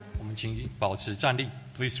请保持站立。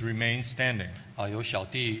 Please remain standing. 由小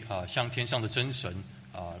弟向天上的真神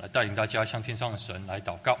来带领大家向天上的神来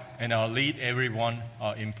祷告。 And I'll lead everyone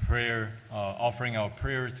in prayer, offering our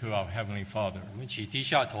prayer to our Heavenly Father. 我们一起低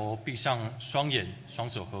下头，闭上双眼，双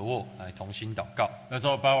手合握，来同心祷告。 Let's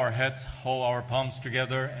all bow our heads, hold our palms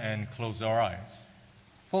together, and close our eyes.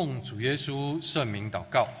 奉主耶稣圣名祷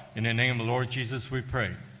告。 In the name of the Lord Jesus, we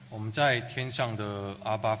pray. 我们在天上的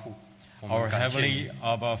阿爸父，我 Our 们感谢 Heavenly 你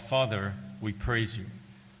Abba Father, we praise you.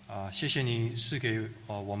 谢谢你赐给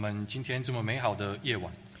我们今天这么美好的夜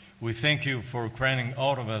晚 We thank you for granting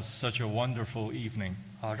all of us such a wonderful evening,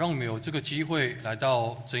 让我们有这个机会来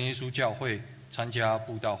到真耶稣教会参加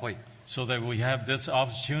布道会 so that we have this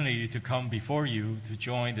opportunity to come before you to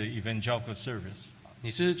join the evangelical service.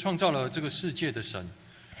 你是创造了这个世界的神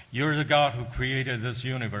You're the God who created this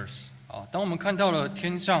universe. 当我们看到了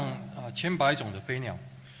天上千百种的飞鸟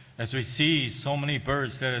As we see so many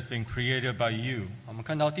birds that have been created by you, 我们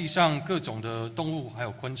看到地上各种的动物还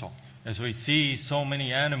有昆虫 as we see so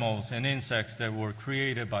many animals and insects that were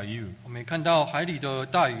created by you, 我们也看到海里的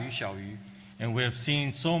大鱼小鱼 and we have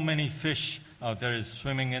seen so many fish that is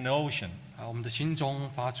swimming in the ocean, 我们的心中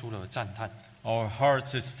发出了赞叹 our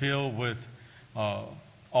hearts is filled with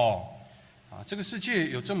awe. 这个世界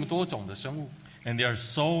有这么多种的生物 And there are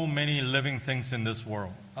so many living things in this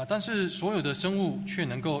world. 但是所有的生物却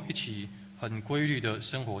能够一起很规律的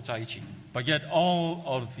生活在一起 But yet all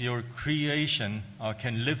of your creation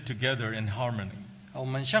can live together in harmony. 我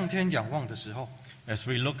们向天仰望的时候 As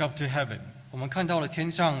we look up to heaven, 我们看到了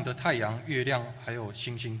天上的太阳、月亮还有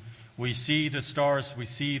星星 we see the stars, we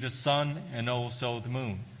see the sun, and also the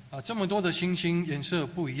moon. 这么多的星星颜色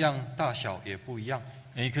不一样，大小也不一样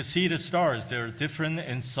And you can see the stars, they're different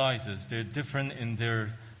in sizes, they're different in their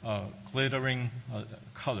glittering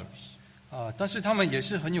colors. 但是它们也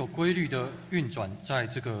是很有规律的运转在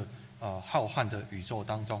这个浩瀚的宇宙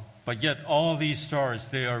当中 But yet all these stars,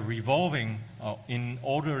 they are revolving in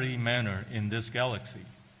orderly manner in this galaxy.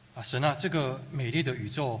 神啊，这个美丽的宇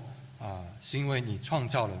宙是因为你创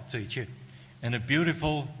造了这一切 And the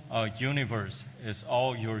beautiful universe is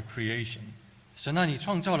all your creation. 神啊，你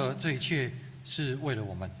创造了这一切是为了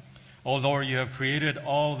我们 Oh Lord, you have created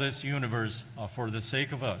all this universe for the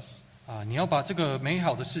sake of us. 你要把这个美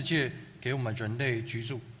好的世界给我们人类居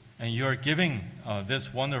住 And you are giving this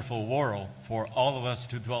wonderful world for all of us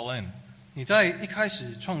to dwell in. 你在一开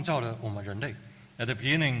始创造了我们人类 At the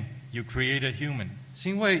beginning, you created human. 是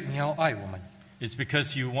因为你要爱我们 It's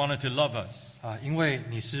because you wanted to love us. 因为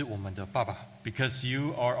你是我们的爸爸 Because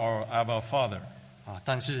you are our Abba Father.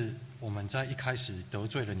 但是我们在一开始得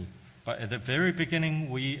罪了你 But at the very beginning,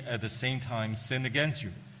 we at the same time sinned against you.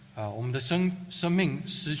 我们的生命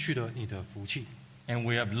失去了你的福气 And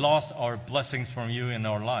we have lost our blessings from you in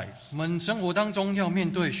our lives. 我们生活当中要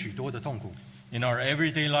面对许多的痛苦 In our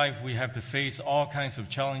everyday life, we have to face all kinds of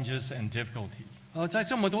challenges and difficulties. 在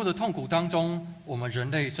这么多的痛苦当中我们人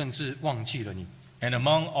类甚至忘记了你 And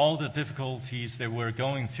among all the difficulties that we're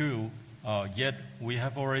going through, yet we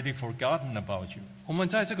have already forgotten about you. 我们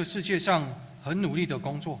在这个世界上很努力的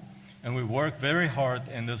工作 And we work very hard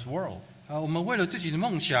in this world. 我们为了自己的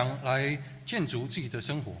梦想来建筑自己的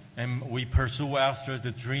生活 And we pursue after the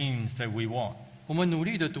dreams that we want. 我们努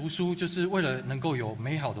力的读书就是为了能够有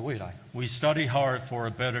美好的未来 We study hard for a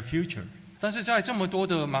better future. 但是在这么多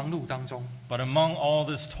的忙碌当中 But among all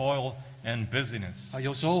this toil and busyness,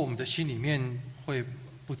 有时候我们的心里面会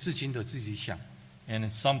不自禁的自己想 and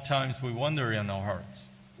sometimes we wonder in our hearts,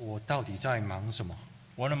 我到底在忙什么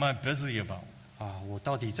what am I busy about? 我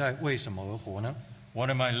到底在为什么而活呢 What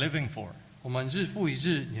am I living for? 我们日复一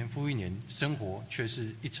日年复一年生活却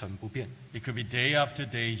是一成不变 It could be day after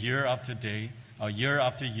day, year after day, year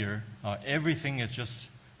after year. Everything is just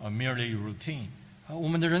merely routine. 我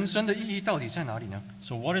们的人生的意义到底在哪里呢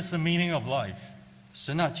So what is the meaning of life?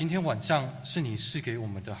 神啊，今天晚上是你赐给我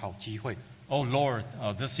们的好机会 Oh Lord,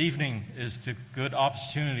 this evening is the good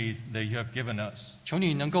opportunity that you have given us. 求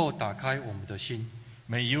你能够打开我们的心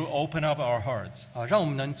May you open up our hearts 让我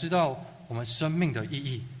们能知道我们生命的意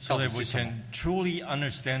义 so 到底 that we 是什么 can truly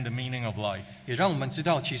understand the meaning of life. 也让我们知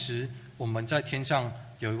道其实我们在天上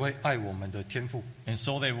有一位爱我们的天父 And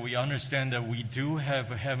so that we understand that we do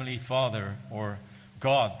have a Heavenly Father or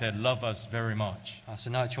God that love us very much.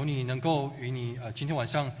 神啊，求你能够与你今天晚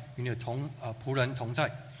上与你的仆人同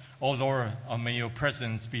在 Oh Lord, may your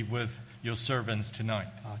presence be with your servants tonight.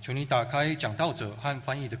 求你打开讲道者和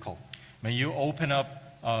翻译的口 May you open up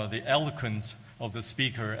the eloquence of the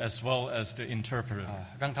speaker as well as the interpreter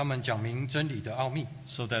让他们讲明真理的奥秘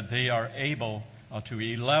so that they are able to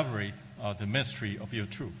elaborate the mystery of your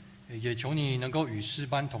truth. 也求你能够与诗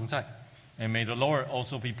班同在 And may the Lord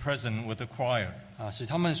also be present with the choir, 使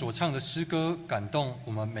他们所唱的诗歌感动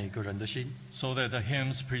我们每个人的心。 so that the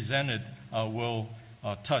hymns presented will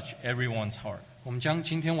touch everyone's heart. 我们将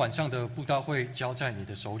今天晚上的布道会交在你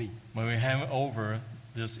的手里， May we hand over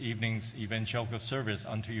this evening's evangelical service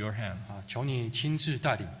unto your hand. 求你亲自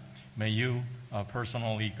带领， May you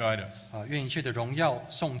personally guide us. 愿一切的荣耀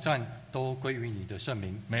颂赞都归于你的圣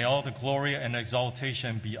名。 May all the glory and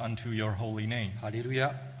exaltation be unto your holy name. 哈利路亚，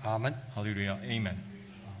阿门。 Hallelujah. Amen.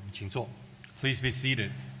 我们请坐。 Please be seated.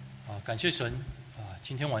 感谢神，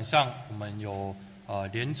今天晚上我们有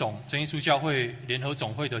联总真耶稣教会联合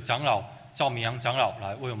总会的长老赵明阳长老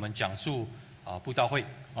来为我们讲述布道会。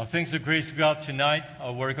 Thanks to grace God tonight,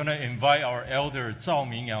 we're going to invite our elder Zhao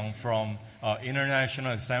Mingyang from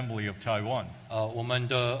International Assembly of Taiwan. 我们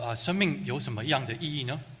的生命有什么样的意义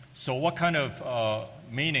呢？ So what kind of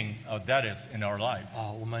meaning that is in our life?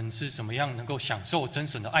 我们是什么样能够享受真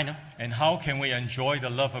神的爱呢？ And how can we enjoy the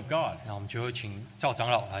love of God? 那我们就会请赵长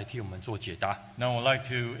老来替我们做解答。 Now I'd like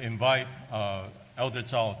to invite Elder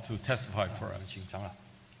Zhao to testify for 我们 us. 请长老。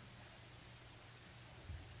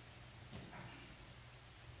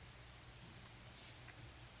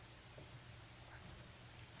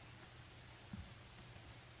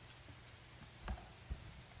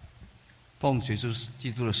奉耶稣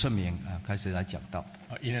基督的圣名开始来讲道。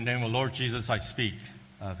 In the name of Lord Jesus, I speak.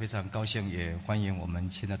 非常高兴，也欢迎我们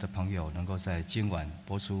亲爱的朋友能够在今晚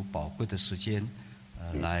播出宝贵的时间，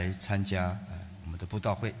来参加我们的布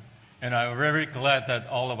道会。 And I'm very glad that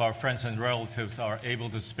all of our friends and relatives are able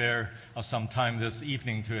to spare some time this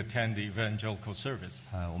evening to attend the evangelical service.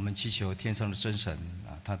 我们祈求天上的真神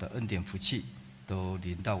他的恩典福气都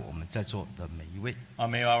临到我们在座的每一位。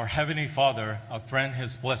 May our Heavenly Father grant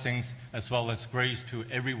His blessings as well as grace to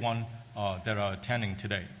everyone that are attending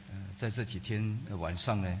today. 在这几天的晚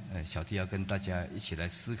上呢，小弟要跟大家一起来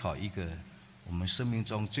思考一个我们生命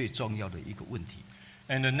中最重要的一个问题。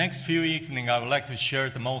 And the next few evenings, I would like to share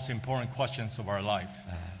the most important questions of our life.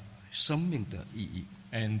 生命的意义。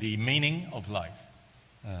 And the meaning of life.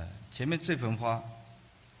 前面这盆花，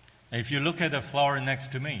 If you look at the flower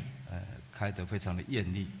next to me, 开得非常的艳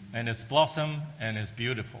丽。 and it's blossom and it's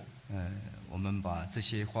beautiful. 我们把这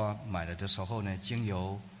些花买来的时候呢，经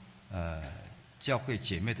由教会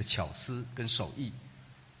姐妹的巧思跟手艺，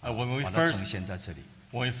 When we 把它呈现在这里。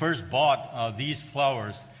 first bought these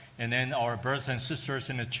flowers, and then our brothers and sisters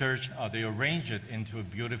in the church, they arranged it into a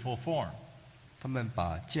beautiful form. 他们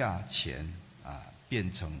把价钱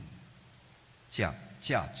变成价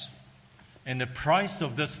值。 And the price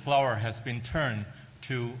of this flower has been turned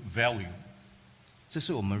to value. 这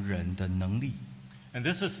是我们人的能力， And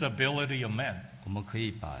this is the ability of man. 我们可以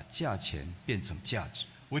把价钱变成价值。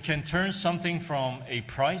 We can turn something from a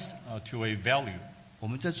price to a value. 我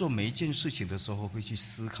们在做每一件事情的时候，会去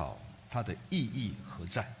思考它的意义何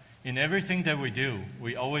在。 In everything that we do,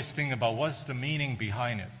 we always think about what's the meaning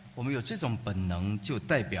behind it. 我们有这种本能，就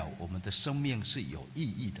代表我们的生命是有意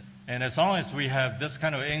义的。 And as long as we have this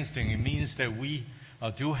kind of instinct, it means that we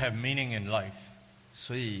do have meaning in life.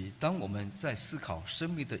 所以，当我们在思考生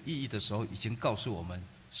命的意义的时候，已经告诉我们，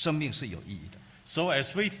生命是有意义的。 So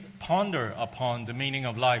as we ponder upon the meaning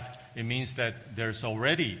of life, it means that there's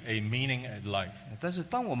already a meaning in life. 但是，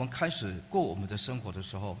当我们开始过我们的生活的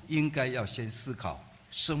时候，应该要先思考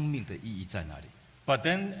生命的意义在哪里。 But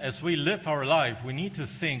then as we live our life, we need to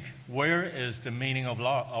think, where is the meaning of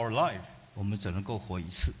our life? 我们只能够活一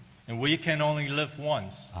次 And we can only live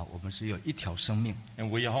once. 我们只有一条生命。 And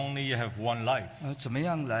we only have one life. 怎么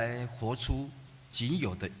样来活出仅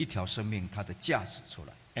有的一条生命它的价值出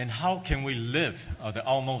来？ And how can we live the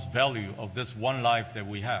utmost value of this one life that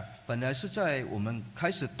we have? 本来是在我们开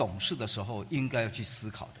始懂事的时候，应该要去思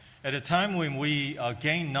考的。 At a time when we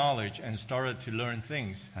gained knowledge and started to learn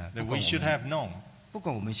things that we should have known. 不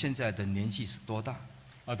管我们现在的年纪是多大，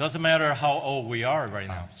 Doesn't matter how old we are right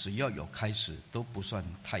now. 只要有开始，都不算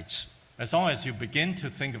太迟。 As long as you begin to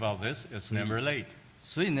think about this, it's never late.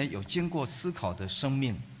 所以呢，有经过思考的生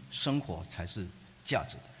命生活才是价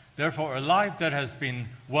值的。 Therefore, a life that has been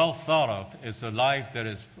well thought of is a life that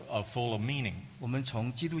is full of meaning. 我们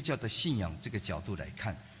从基督教的信仰这个角度来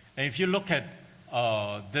看， And if you look at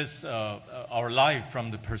our life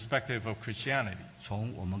from the perspective of Christianity,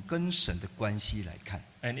 从我们跟神的关系来看，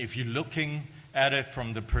 and if you're looking at it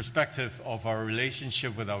from the perspective of our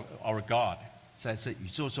relationship with our God, 在这宇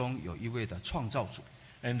宙中有一位的创造主，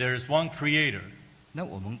 and there is one Creator, 那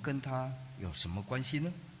我们跟他有什么关系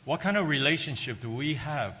呢？ what kind of relationship do we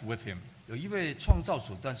have with Him? 有一位创造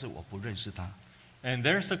主，但是我不认识他。 And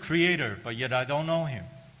there's a Creator, but yet I don't know Him.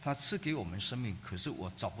 他赐给我们生命，可是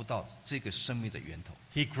我找不到这个生命的源头。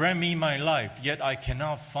He grant me my life, yet I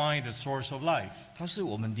cannot find the source of life. 他是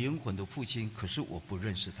我们灵魂的父亲，可是我不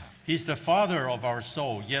认识他。He's the father of our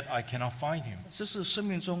soul, yet I cannot find him. 这是生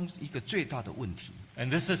命中一个最大的问题。And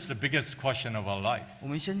this is the biggest question of our life. 我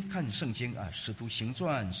们先看圣经啊，《使徒行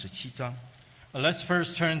传》17章。Let's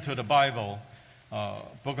first turn to the Bible,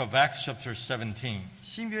 book of Acts chapter 17.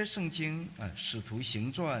 新约圣经啊，《使徒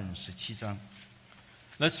行传》17章。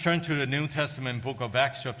Let's turn to the New Testament book of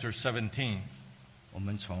Acts chapter 17. 我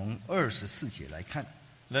们从24节来看。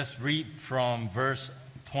Let's read from verse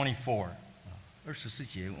 24. 24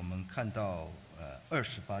节我们看到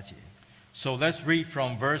28节。So let's read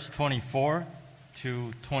from verse 24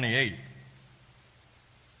 to 28.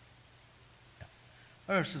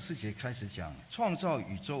 24节开始讲，创造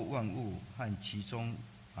宇宙万物和其中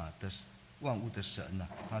的万物的神啊，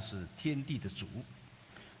他是天地的主。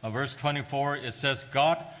Verse 24, it says,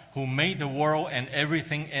 God, who made the world and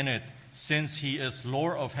everything in it, since he is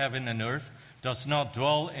Lord of heaven and earth, does not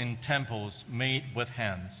dwell in temples made with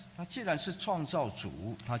hands. 他既然是创造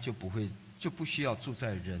主，他就不需要住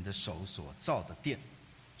在人的手所造的殿。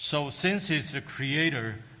So since he's the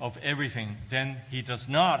creator of everything, then he does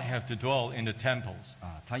not have to dwell in the temples.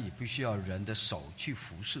 他也不需要人的手去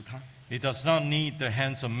服侍他。He does not need the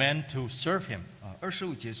hands of men to serve him.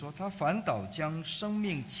 25节说，他反倒将生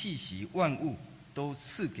命气息万物都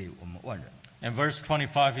赐给我们万人。In verse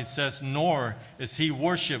 25 it says, Nor is he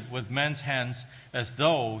worshipped with men's hands as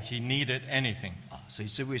though he needed anything. 所以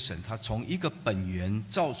这位神他从一个本源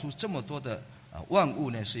造出这么多的万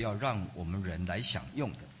物呢，是要让我们人来享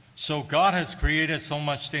用的。So God has created so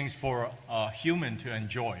much things for a human to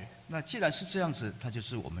enjoy. 那既然是这样子，他就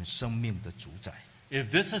是我们生命的主宰。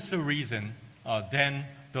If this is the reason, then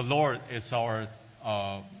the Lord is our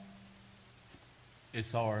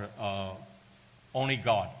only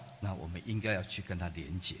God. 那我们应该要去跟他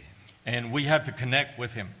连结， And we have to connect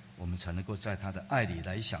with him. 我们才能够在他的爱里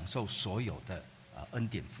来享受所有的恩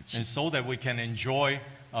典福气。 And so that we can enjoy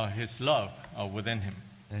his love within him.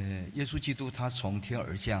 耶稣基督他从天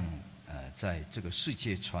而降，在这个世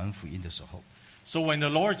界传福音的时候， So when the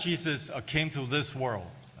Lord Jesus came to this world,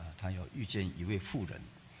 他有遇见一位妇人。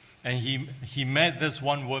 and he met this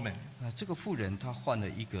one woman. 这个妇人她患了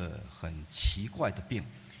一个很奇怪的病。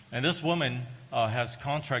 And this woman has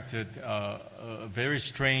contracted a very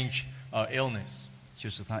strange illness. 就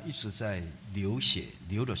是她一直在流血，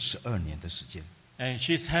流了12年的时间。 And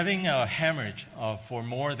she's having a hemorrhage for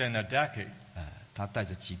more than a decade. 她带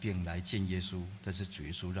着疾病来见耶稣，但是主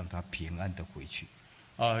耶稣让她平安的回去。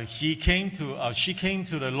She came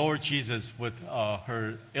to the Lord Jesus with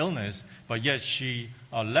her illness, but yet she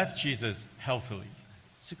left Jesus healthily.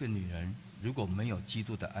 这个女人如果没有基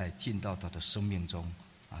督的爱进到她的生命中，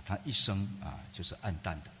她一生就是暗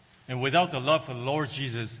淡的。 And without the love of the Lord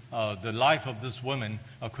Jesus, the life of this woman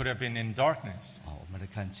could have been in darkness. 我们来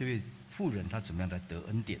看这位妇人她怎么样来得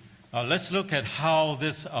恩典。 Let's look at how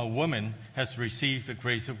this woman has received the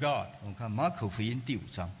grace of God. 我们看马可福音第5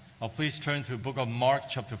章。Please turn to the book of Mark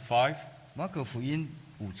chapter 5. 马可福音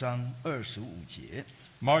5章25节。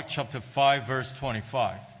 Mark chapter 5 verse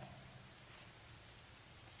 25.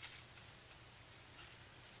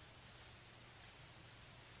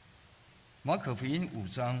 马可福音5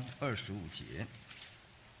章25节。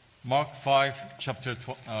 Mark 5 chapter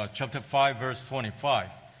 5 verse 25.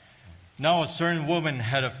 Now a certain woman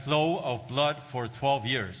had a flow of blood for 12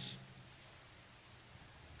 years.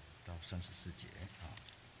 到34节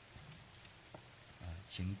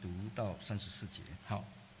请读到34节。好。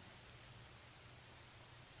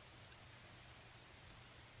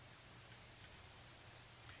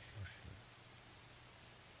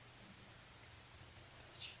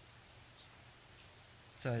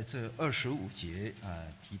在这25节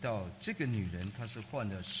提到这个女人，她是患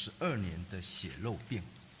了12年的血肉病。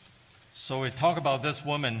 So we talk about this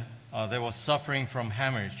woman that was suffering from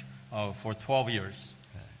hemorrhage for 12 years.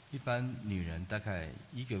 一般女人大概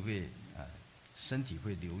1个月身体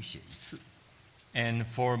会流血一次。 And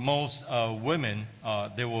for most women,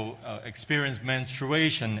 they will experience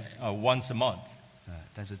menstruation once a month.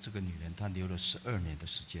 但是这个女人她流了12年的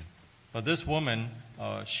时间。 But this woman,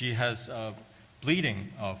 she has bleeding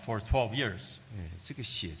for 12 years. 这个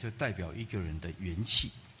血就代表一个人的元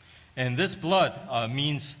气。 And this blood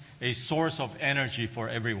means a source of energy for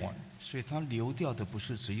everyone. 所以她流掉的不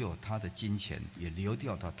是只有她的金钱，也流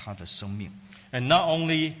掉到她的生命。 And not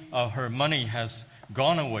only her money has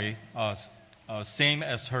gone away, same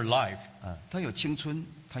as her life. 她有青春，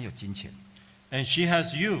她有金钱。 And she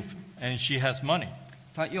has youth, and she has money.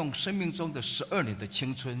 她用生命中的12年的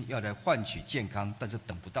青春要来换取健康，但是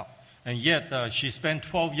等不到。And yet she spent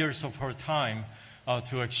 12 years of her time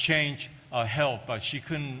to exchange help, but she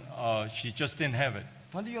just didn't have it.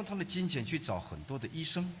 她利用她的金钱去找很多的医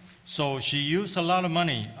生。 So she used a lot of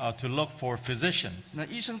money to look for physicians. 那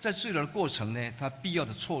医生在治疗的过程呢，他必要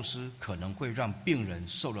的措施可能会让病人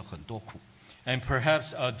受了很多苦。 And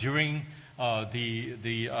perhaps during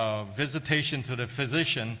the visitation to the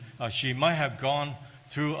physician, she might have gone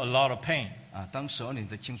through a lot of pain. 当12年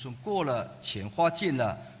的青春过了，钱花尽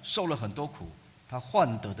了，受了很多苦，他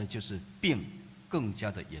换得的就是病更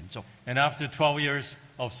加的严重。 And after 12 years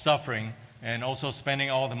of suffering, and also spending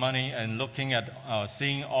all the money and looking at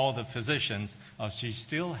seeing all the physicians, she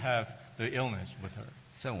still have the illness with her.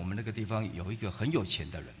 在我们那个地方有一个很有钱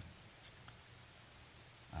的人，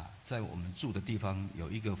在我们住的地方有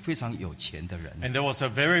一个非常有钱的人。 And there was a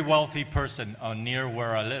very wealthy person near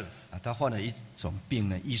where I live. 他患了一种病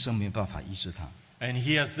呢，医生没有办法医治他。 And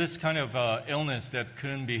he has this kind of illness that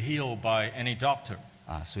couldn't be healed by any doctor.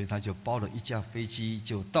 所以他就包了一架飞机，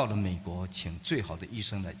就到了美国，请最好的医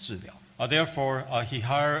生来治疗。 Therefore, he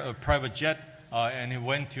hired a private jet and he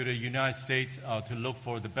went to the United States to look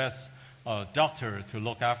for the best doctor to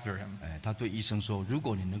look after him. 他对医生说：“如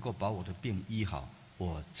果你能够把我的病医好，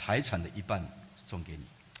我财产的一半送给你。”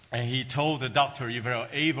 And he told the doctor, if you're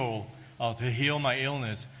able to heal my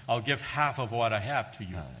illness, I'll give half of what I have to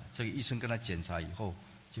you. 这个医生跟他检查以后，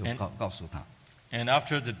就告诉他 And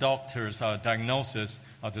after the doctor's diagnosis,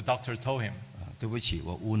 the doctor told him, 对不起，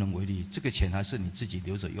我无能为力，这个钱还是你自己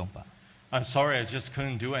留着用吧。 I'm sorry, I just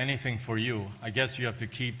couldn't do anything for you. I guess you have to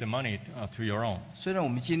keep the money to your own. 虽然我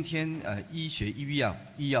们今天医学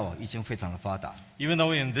医药已经非常的发达， Even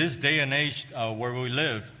though in this day and age where we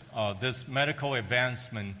live, this medical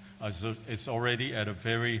advancement is already at a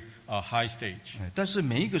very high stage. 但是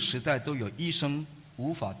每一个时代都有医生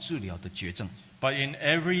无法治疗的绝症。 But in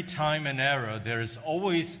every time and era, there is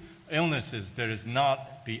always illnesses that is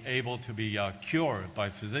not be able to be cured by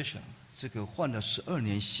physicians. 这个患了12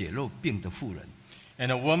年血肉病的妇人，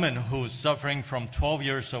 And a woman who is suffering from 12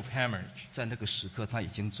 years of hemorrhage. 在那个时刻她已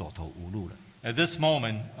经走投无路了。 At this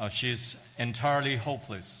moment, she's entirely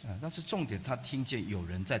hopeless. 但是重点，她听见有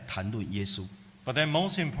人在谈论耶稣， But then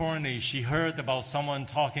most importantly, she heard about someone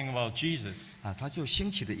talking about Jesus. 她就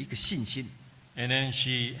兴起了一个信心。 And then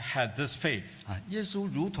she had this faith. 耶稣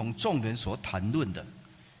如同众人所谈论的，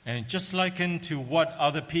 And just likened to what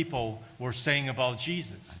other people were saying about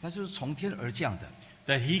Jesus, 他就是从天而降的，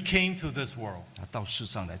 that he came to this world. 到世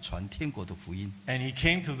上来传天国的福音。 And he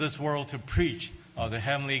came to this world to preach the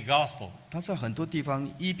heavenly gospel. 他在很多地方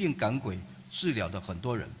医病赶鬼，治疗了很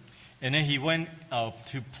多人。 And then he went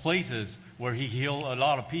to places where he healed a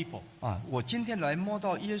lot of people. 我今天来摸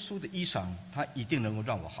到耶稣的衣裳，他一定能够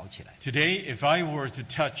让我好起来。 Today, if I were to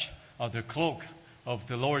touch the cloak of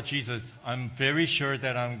the Lord Jesus, I'm very sure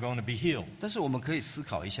that I'm going to be healed. 但是我们可以思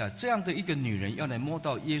考一下，这样的一个女人要来摸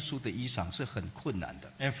到耶稣的衣裳是很困难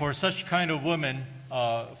的。 And for such kind of woman,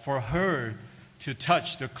 for her to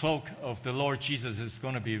touch the cloak of the Lord Jesus is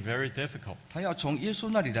going to be very difficult. 她要从耶稣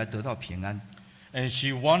那里来得到平安， And she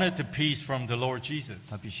wanted the peace from the Lord Jesus.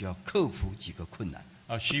 她必须要克服几个困难。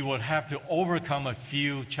 She would have to overcome a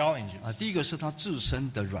few challenges. 第一个是她自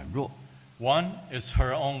身的软弱。 One is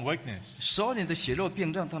her own weakness. 12年的血肉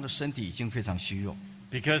病让她的身体已经非常虚弱，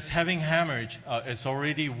 Because having hemorrhage has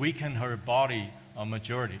already weakened her body a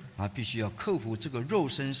majority. 她必须要克服这个肉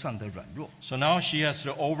身上的软弱。 So now she has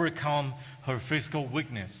to overcome her physical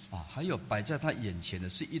weakness. 还有摆在她眼前的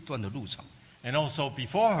是一段的路程。 And also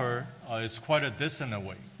before her is quite a distance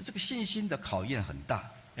away. 这个信心的考验很大。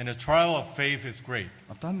 And the trial of faith is great.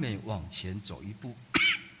 她每往前走一步，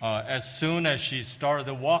 As soon as she started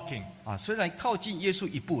walking, 虽然靠近耶稣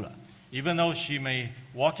一步了， even though she may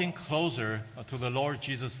walk in closer to the Lord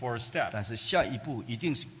Jesus for a step, 但是下一步一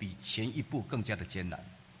定是比前一步更加的艰难。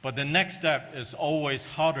 but the next step is always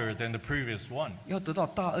harder than the previous one. 要得到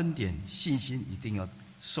大恩典，信心一定要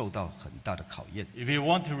受到很大的考验。 If you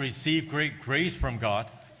want to receive great grace from God,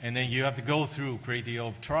 and then you have to go through a great deal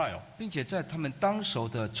of trial. 并且在他们当时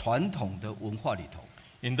的传统的文化里头，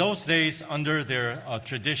 In those days, under their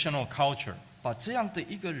traditional culture, 把这样的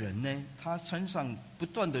一个人呢，他身上不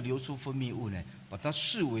断的流出分泌物呢，把他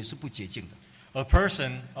视为是不洁净的。 a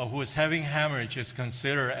person who is having hemorrhage is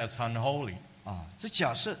considered as unholy. 这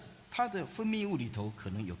假设他的分泌物里头可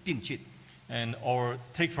能有病菌， And or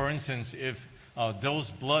take for instance, if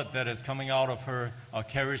those blood that is coming out of her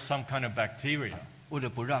carries some kind of bacteria. 为了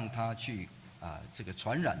不让他去这个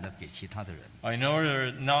传染了给其他的人， In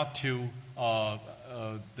order not to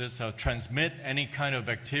transmit any kind of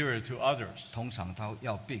bacteria to others. 通常他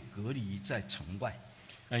要被隔离在城外。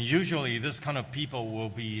 And usually this kind of people will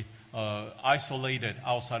be isolated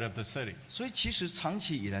outside of the city. 所以其实长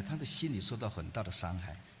期以来，他的心里受到很大的伤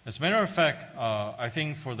害。 As a matter of fact, I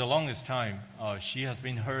think for the longest time, she has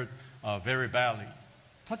been hurt very badly.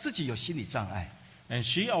 他自己有心理障碍， And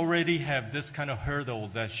she already had this kind of hurdle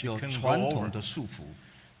that she 有 couldn't 传 go 统 over, 的束缚，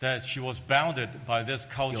 that she was bounded by this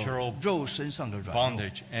有 cultural 肉身上的软弱，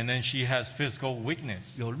 bondage. And then she has physical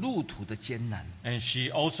weakness. 有路途的艰难， And she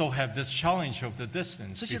also had this challenge of the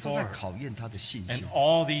distance 这些都 before 在 her. 考验他的信 And 心。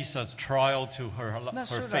 all these as trial to 那 her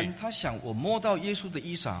虽 faith. 然他想，我摸到耶稣的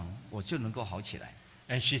衣裳，我就能够好起来。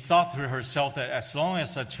 And she thought to herself that as long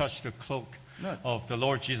as I touch the cloak 那 of the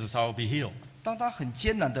Lord Jesus, I will be healed. 当他很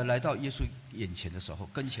艰难的来到耶稣眼前的时候，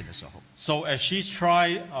跟前的时候， So as she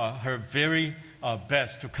tried her very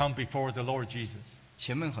best to come before the Lord Jesus,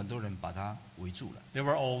 前面很多人把他围住了， there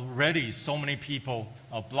were already so many people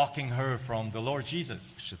blocking her from the Lord Jesus.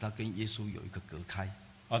 使他跟耶稣有一个隔开。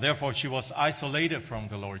 Therefore, she was isolated from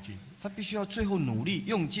the Lord Jesus. 他必须要最后努力，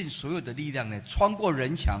用尽所有的力量呢，穿过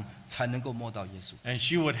人墙，才能够摸到耶稣。 And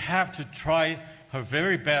she would have to try her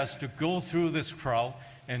very best to go through this crowd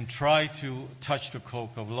and try to touch the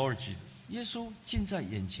cloak of Lord Jesus. 耶稣近在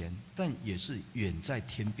眼前，但也是远在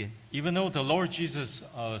天边。 Even though the Lord Jesus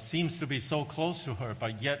seems to be so close to her,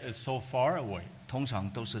 but yet is so far away. 通常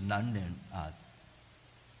都是男人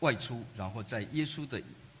外出，然后在耶稣的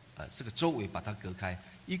这个周围把它隔开。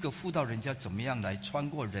一个妇道人家怎么样来穿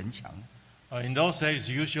过人墙？ In those days,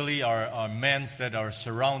 usually are men that are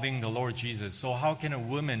surrounding the Lord Jesus. So how can a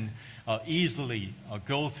woman easily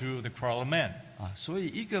go through the crowd of men? 所以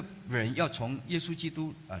一个人要从耶稣基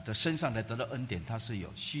督的身上来得到恩典，他是有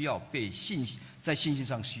需要被在信心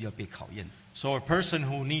上需要被考验的。 So a person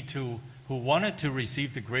who wanted to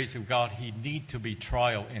receive the grace of God, he need to be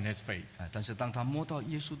trial in his faith. 但是当他摸到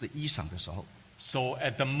耶稣的衣裳的时候， So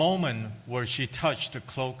at the moment where she touched the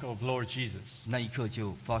cloak of Lord Jesus, 那一刻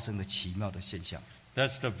就发生了奇妙的现象。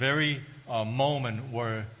 that's the very moment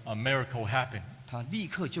where a miracle happened. 他立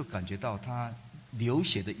刻就感觉到他流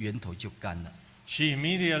血的源头就干了。 She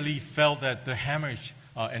immediately felt that the hemorrhage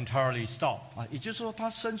entirely stopped. 也就是说，他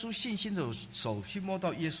伸出信心的手去摸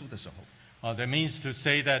到耶稣的时候， That means to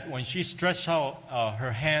say that when she stretched out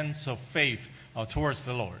her hands of faith towards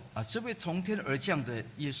the Lord, 这位从天而降的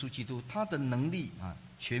耶稣基督，他的能力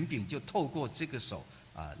权柄就透过这个手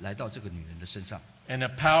来到这个女人的身上。 and the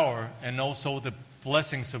power and also the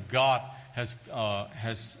blessings of God has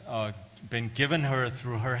been given her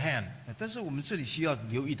through her hand. 但是我们这里需要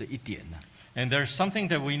留意的一点呢， And there's something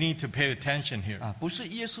that we need to pay attention here. 不是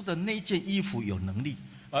耶稣的那件衣服有能力，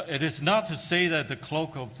 It is not to say that the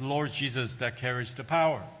cloak of the Lord Jesus that carries the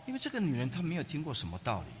power. 因为这个女人她没有听过什么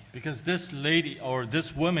道理， Because this lady or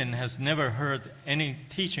this woman has never heard any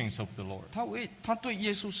teachings of the Lord. 她对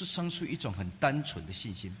耶稣是生出一种很单纯的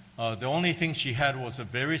信心， The only thing she had was a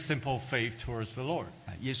very simple faith towards the Lord.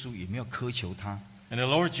 耶稣也没有苛求她， And the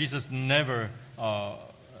Lord Jesus never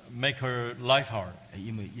make her life hard.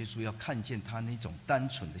 因为耶稣要看见她那种单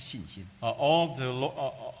纯的信心。 All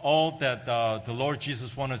that the Lord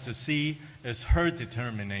Jesus wanted to see is her 所以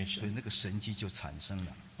determination. 那个神迹就产生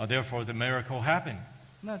了。 Therefore, the miracle happened.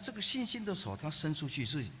 那这个信心的手，他伸出去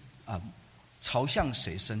是朝向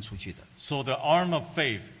谁伸出去的？ So the arm of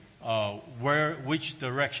faith, which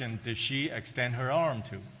direction did she extend her arm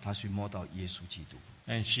to? 他去摸到耶稣基督。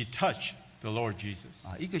 And she touched the Lord Jesus.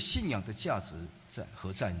 一个信仰的价值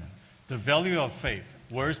何在呢？ The value of faith.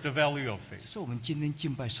 Where's the value of faith? 是我们今天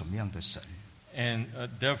敬拜什么样的神？ And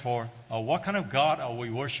therefore, what kind of God are we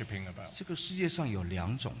worshiping about? 这个世界上有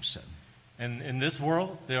两种神， And in this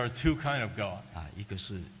world, there are two kind of God. 一个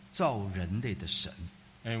是造人类的神，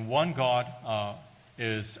 And one God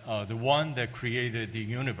is the one that created the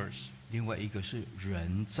universe. 另外一个是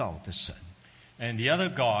人造的神。 And the other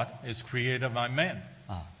God is created by man.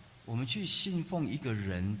 我们去信奉一个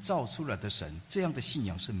人造出来的神，这样的信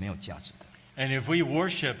仰是没有价值的。 And if we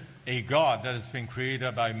worship a God that has been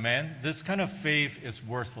created by man, this kind of faith is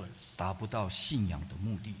worthless. 达不到信仰的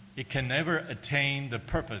目的， It can never attain the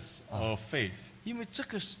purpose of faith. 因为这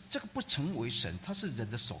个不成为神，它是人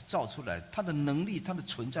的手造出来的，它的能力、它的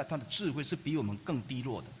存在、它的智慧是比我们更低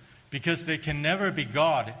落的。 Because they can never be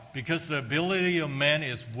God, because the ability of man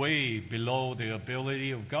is way below the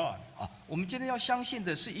ability of God. 我们今天要相信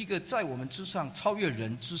的是一个在我们之上、超越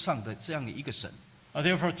人之上的这样的一个神。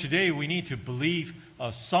 Therefore, today we need to believe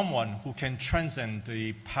someone who can transcend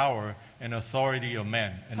the power and authority of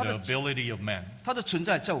man and the ability of man. 他的存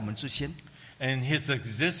在在我们之先， And his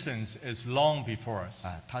existence is long before us.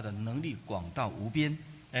 他的能力广大无边，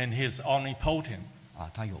 And he is omnipotent.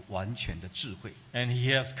 他有完全的智慧。 And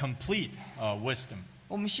he has complete wisdom.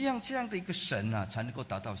 我们希望这样的一个神啊，才能够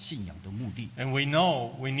达到信仰的目的。 And we know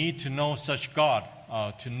we need to know such God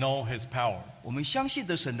to know His power. 我们相信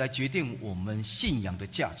的神来决定我们信仰的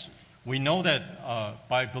价值。 We know that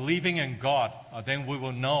by believing in God, then we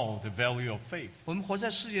will know the value of faith. 我们活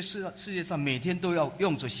在世界上，每天都要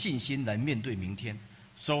用着信心来面对明天。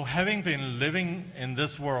 So having been living in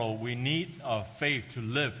this world, we need faith to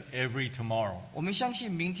live every tomorrow. 我们相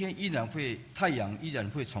信明天太阳依然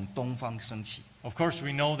会从东方升起。 Of course,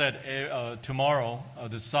 we know that tomorrow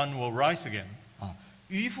the sun will rise again. 啊，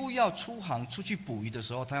渔夫要出去捕鱼的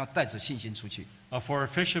时候，他要带着信心出去。 For a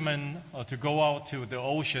fisherman to go out to the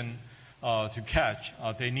ocean to catch,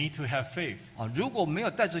 they need to have faith. 啊，如果没有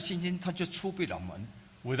带着信心，他就出不了门。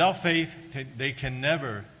 Without faith, they can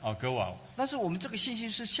never go out. 但是我们这个信心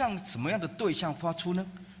是向什么样的对象发出呢？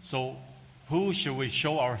 So who should we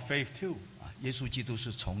show our faith to? 啊，耶稣基督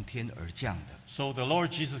是从天而降的， So the Lord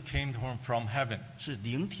Jesus came from heaven, 是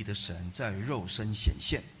灵体的神在肉身显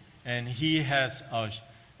现。 and He has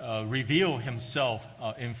revealed Himself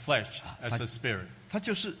in flesh as a spirit. 他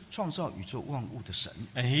就是创造宇宙万物的神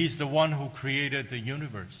And He's the one who created the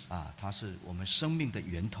universe, 啊，他是我们生命的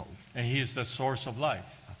源头 and He is the source of life,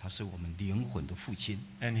 啊，他是我们灵魂的父亲。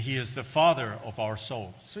 and He is the Father of our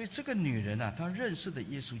souls. 所以这个女人啊，她认识了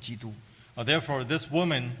耶稣基督， Therefore, this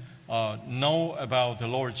woman know about the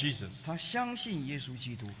Lord Jesus, 她相信耶稣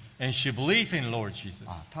基督 and she believed in Lord Jesus.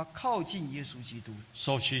 啊，她靠近耶稣基督，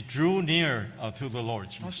 So she drew near to the Lord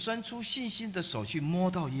她 Jesus, 伸出信心的手去摸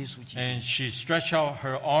到耶稣基督。 and she stretched out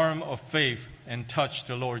her arm of faith and touched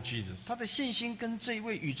the Lord Jesus. 她的信心跟这一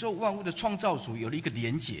位宇宙万物的创造主有了一个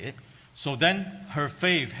连结， So then her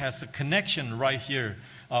faith has a connection right here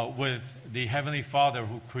with the Heavenly Father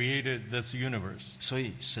who created this universe. 所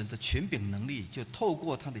以神的权柄能力就透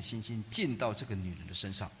过她的信心进到这个女人的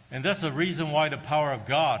身上。 And that's the reason why the power of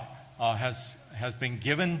God has been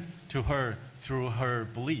given to her through her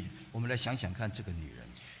belief. 我们来想想看，这个女人，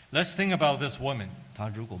 Let's think about this woman. 她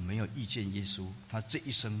如果没有遇见耶稣，她这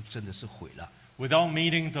一生真的是毁了。 Without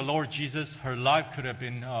meeting the Lord Jesus, her life could have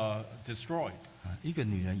been destroyed. 啊，一个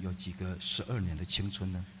女人有几个12年的青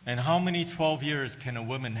春呢？ And how many 12 years can a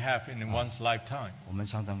woman have in one's lifetime? 我们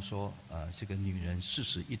常常说，这个女人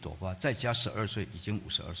40一朵花，再加12岁，已经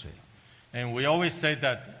52岁了。 And we always say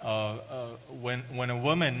that when a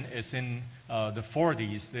woman is in the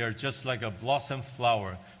 40s, they are just like a blossom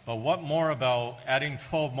flower. But what more about adding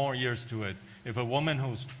 12 more years to it if a woman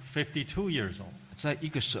who's 52 years old? 在一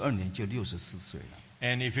个12年就64岁了。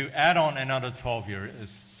 And if you add on another 12 years,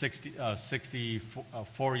 it's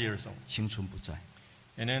 64 years old. 青春不在，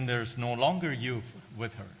 And then there's no longer youth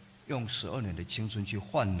with her. 用12年的青春去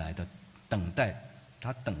换来的等待，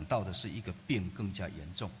她等到的是一个病更加严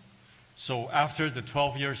重。 So after the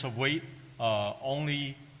 12 years of wait,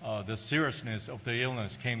 only the seriousness of the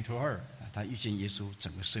illness came to her. 她遇见耶稣，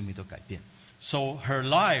整个生命都改变， So her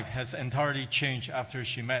life has entirely changed after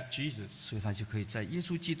she met Jesus. 所以她就可以在耶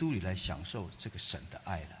稣基督里来享受这个神的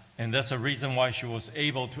爱了。 And that's the reason why she was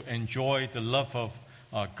able to enjoy the love of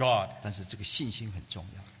God. 但是这个信心很重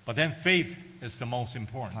要， But then faith is the most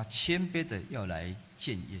important. 她谦卑的要来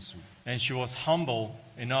见耶稣， And she was humble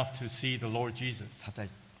enough to see the Lord Jesus. 她在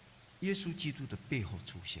耶稣基督的背后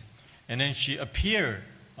出现， And then she appeared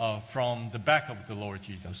from the back of the Lord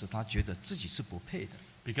表 Jesus 示她觉得自己是不配的。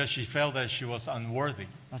 because she felt that she was unworthy.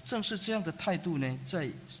 那正是这样的态度呢，在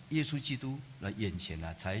耶稣基督来眼前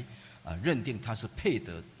呢，才认定他是配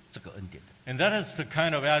得这个恩典的。 And that is the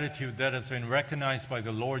kind of attitude that has been recognized by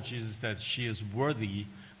the Lord Jesus, that she is worthy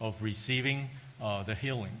of receiving the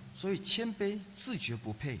healing. 所以谦卑自觉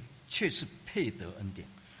不配，却是配得恩典。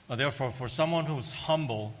 Therefore, for someone who's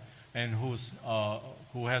humble and who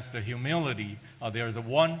has the humility, they are the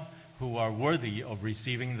one who are worthy of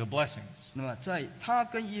receiving the blessings. 那么在他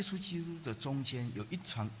跟耶稣基督的中间，有一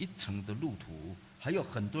层的路途，还有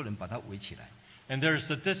很多人把他围起来。 And there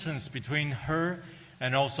is a distance between her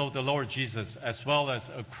and also the Lord Jesus, as well as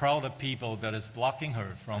a crowd of people that is blocking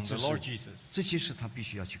her from the Lord Jesus. 这些是他必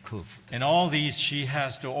须要去克服的。 And all these she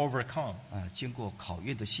has to overcome. 经过考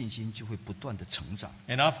验的信心就会不断的成长，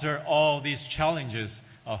 And after all these challenges,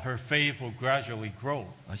 her faith will gradually grow.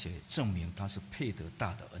 而且证明他是配得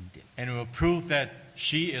大的恩典。 And it will prove that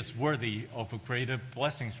she is worthy of greater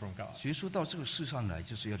blessings from God. 耶稣到这个世上来，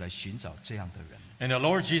就是要来寻找这样的人。 And the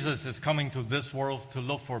Lord Jesus is coming to this world to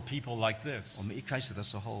look for people like this. 我们一开始的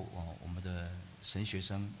时候，我们的神学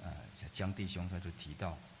生江弟兄他就提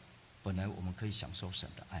到，本来我们可以享受神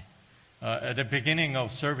的爱， At the beginning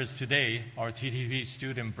of service today, our TTV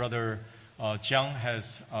student brother Jiang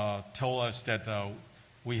has told us that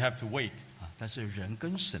we have to wait. 但是人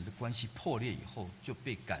跟神的关系破裂以后，就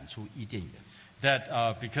被赶出伊甸园。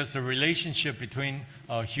that because the relationship between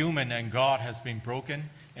human and God has been broken,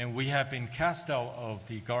 and we have been cast out of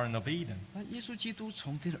the Garden of Eden. 那耶稣基督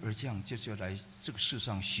从天而降，就是要来这个世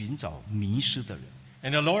上寻找迷失的人，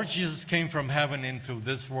 And the Lord Jesus came from heaven into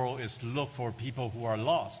this world is to look for people who are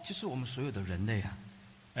lost, 就是我们所有的人类啊。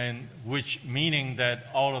 and which meaning that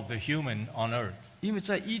all of the human on earth. 因为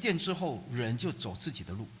在伊甸之后，人就走自己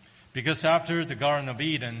的路 Because after the Garden of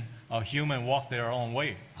Eden, a human walked their own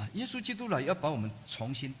way. 啊。耶稣基督来要把我们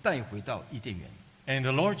重新带回到伊甸园， And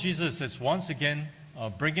the Lord Jesus is once again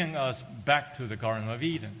bringing us back to the Garden of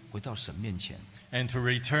Eden 回到神面前。 and to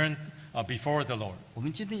return before the Lord. 我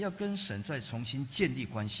们今天要跟神再重新建立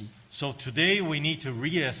关系， So today we need to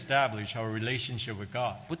reestablish our relationship with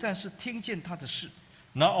God. 不但是听见他的事，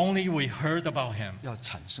 Not only we heard about Him, 要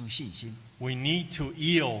产生信心。 we need to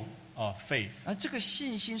yield faith. 而这个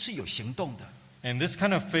信心是有行动的 And this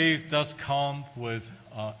kind of faith does come with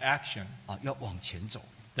action, 啊，要往前走。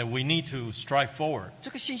 that we need to strive forward. 这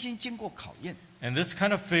个信心经过考验， And this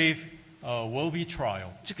kind of faith will be trial.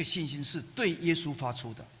 这个信心是对耶稣发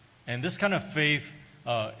出的， And this kind of faith,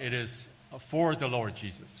 it is for the Lord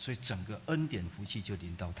Jesus. 所以整个恩典福气就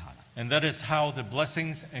临到他了。 And that is how the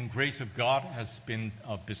blessings and grace of God has been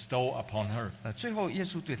bestowed upon her. 最后耶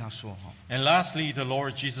稣对他说哈， And lastly, the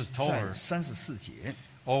Lord Jesus told 在 her 34节，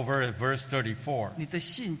 over at verse 34你的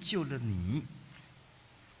信救了你，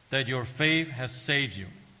 that your faith has saved you.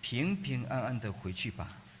 平平安安的回去吧。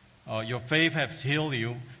 Your faith has healed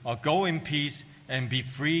you. Go in peace and be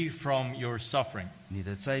free from your suffering. 你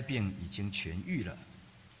的灾病已经痊愈了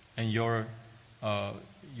And your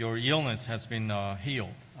illness has been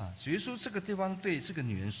healed. 啊！主耶稣这个地方对这个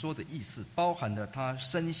女人说的意思，包含了她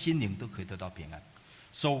身心灵都可以得到平安。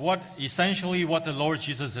 So essentially what the Lord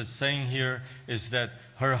Jesus is saying here is that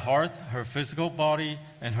her heart, her physical body,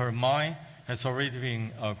 and her mind has already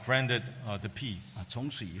been granted the peace. 啊，从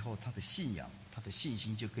此以后，她的信仰、她的信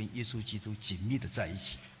心就跟耶稣基督紧密的在一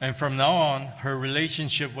起。 And from now on, her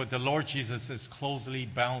relationship with the Lord Jesus is closely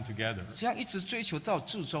bound together. 这样一直追求到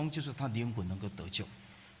至终，就是她灵魂能够得救。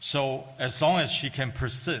 So as long as she can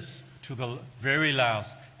persist to the very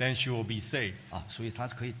last, then she will be saved. 啊，所以她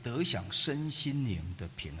可以得享身心灵的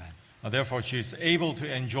平安。 Therefore, she is able to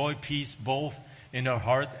enjoy peace both in her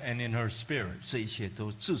heart and in her spirit. 这一切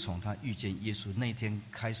都自从她遇见耶稣那天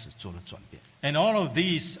开始做了转变。 And all of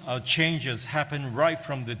these changes happen right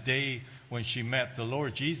from the day when she met the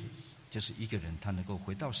Lord Jesus. 就是一个人他能够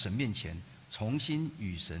回到神面前，重新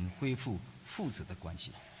与神恢复父子的关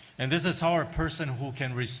系。 And this is how a person who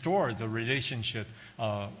can restore the relationship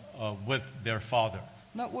with their Father.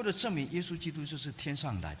 那为了证明耶稣基督就是天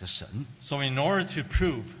上来的神， So in order to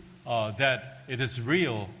prove that it is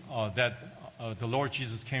real that the Lord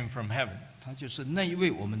Jesus came from heaven, 他就是那一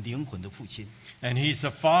位我们灵魂的父亲， and He's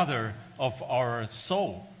the Father of our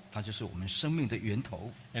soul, 他就是我们生命的源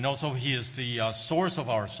头， and also He is the source of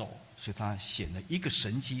our soul. 所以他显了一个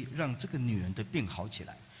神迹，让这个女人的病好起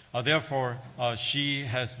来。 Therefore, she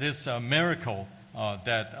has this miracle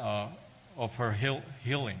that of her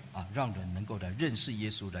healing. 啊，让人能够来认识耶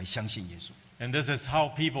稣，来相信耶稣。 And this is how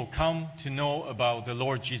people come to know about the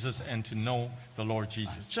Lord Jesus and to know the Lord 啊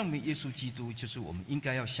Jesus. 证明耶稣基督就是我们应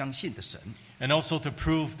该要相信的神。 And also to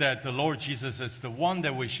prove that the Lord Jesus is the one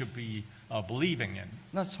that we should be believing in.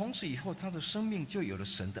 那从此以后，他的生命就有了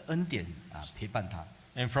神的恩典啊陪伴他。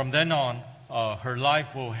 And from then on, her life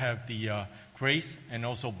will have the grace and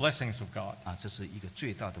also blessings of God. 啊，这是一个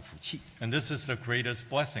最大的福气。 And this is the greatest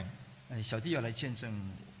blessing. 小弟要来见证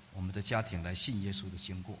我们的家庭来信耶稣的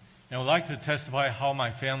经过。 And I would like to testify how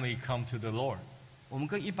my family come to the Lord. 我们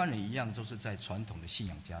跟一般人一样，都是在传统的信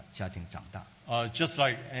仰家庭长大。 Just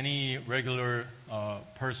like any regular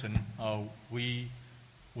person,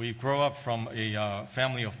 we grow up from a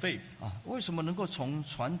family of faith. 啊，为什么能够从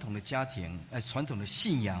传统的家庭、传统的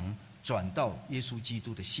信仰转到耶稣基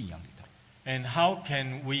督的信仰里头？ And how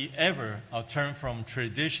can we ever turn from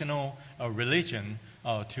traditional religion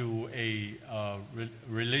to a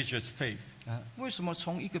religious faith? 啊，为什么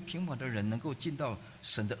从一个平凡的人能够进到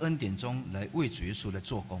神的恩典中来为主耶稣来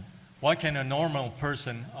做工？ Why can a normal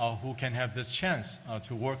person who can have this chance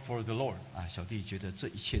to work for the Lord? 啊，小弟觉得这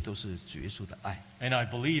一切都是主耶稣的爱。 And I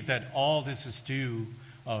believe that all this is due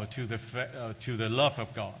to the love of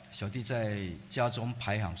God. 小弟在家中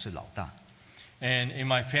排行是老大。 And in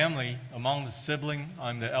my family, among the siblings,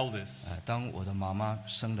 I'm the eldest. 当我的妈妈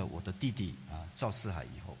生了我的弟弟赵四海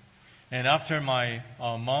以后， And after my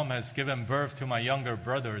mom has given birth to my younger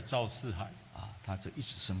brother, Zhao Sihai, 他就一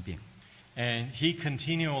直生病。 and he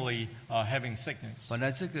continually having sickness. 本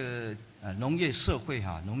来这个农业社会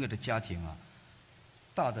农业的家庭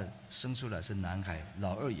大的生出来是男孩，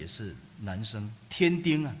老二也是男生，添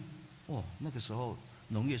丁啊！哦，那个时候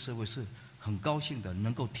农业社会是很高兴的，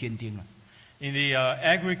能够添丁啊。In the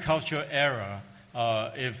agriculture era,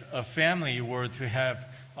 if a family were to have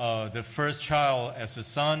the first child as a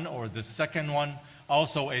son or the second one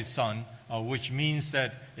also a son, which means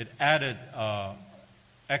that it added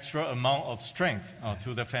extra amount of strength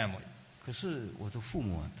to the family. 可是我的父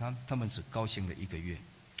母啊，他们只高兴了1个月。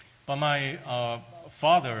But my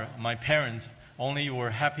father, my parents, only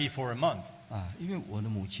were happy for a month. 啊，因为我的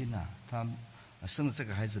母亲啊，她生了这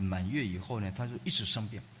个孩子满月以后呢，她就一直生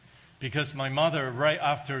病。Because my mother, right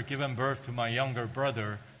after giving birth to my younger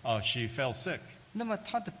brother, she fell sick. 那么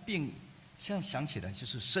她的病，现在想起来就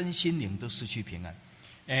是身心灵都失去平安。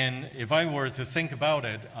And if I were to think about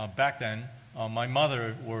it, back then, my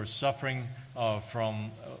mother was suffering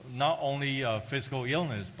from not only physical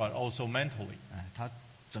illness, but also mentally. 她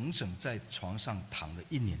整整在床上躺了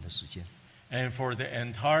1年的时间。And for the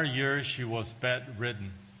entire year, she was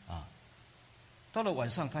bedridden. 啊，到了晚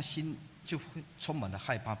上，她心就会充满了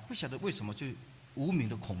害怕，不晓得为什么就无名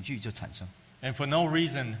的恐惧就产生。And for no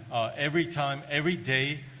reason, every time, every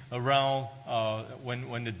day, around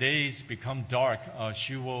when the days become dark,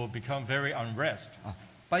 she will become very unrest. 啊，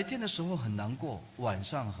白天的时候很难过，晚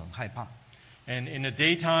上很害怕。And in the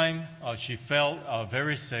daytime, she felt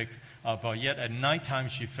very sick, but yet at nighttime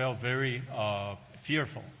she felt very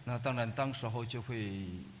fearful. 那当然，当时候就会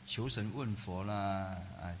求神问佛啦，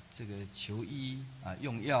啊，这个求医啊，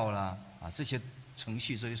用药啦，啊，这些程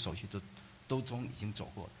序、这些手续都已经走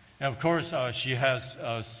过了。And of course, she has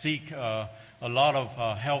seek a lot of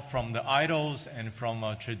help from the idols and from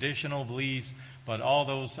traditional beliefs, but all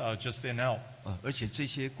those just didn't help. 而且这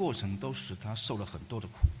些过程都使她受了很多的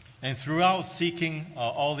苦。And throughout seeking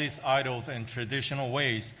all these idols and traditional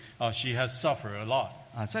ways, she has suffered a lot.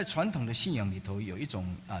 啊，在传统的信仰里头有一种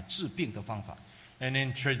治病的方法。And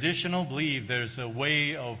in traditional belief, there's a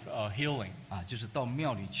way of healing. 啊，就是到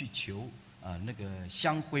庙里去求那个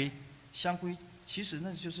香灰，香灰其实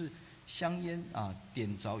那就是香烟啊，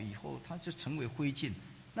点着以后它就成为灰烬，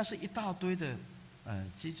那是一大堆的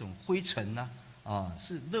这种灰尘呐，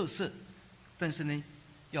是垃圾，但是呢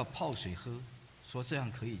要泡水喝，说这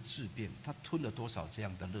样可以治病，他吞了多少这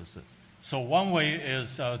样的垃圾？ So one way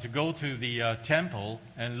is to go to the temple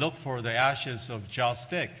and look for the ashes of joss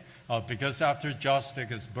stick, because after joss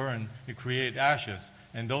stick is burned, it creates ashes,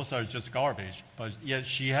 and those are just garbage. But yet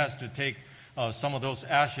she has to take some of those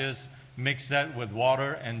ashes, mix that with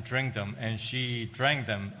water, and drink them. And she drank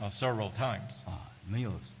them several times. 啊，没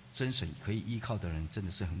有真神可以依靠的人，真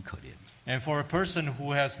的是很可怜。 And for a person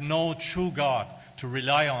who has no true God to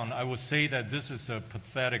rely on, I would say that this is a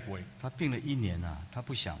pathetic way. 他病了1年啊，他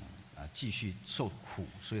不想继续受苦，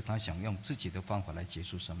所以他想用自己的方法来结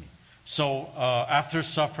束生命。 So after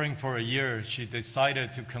suffering for a year, she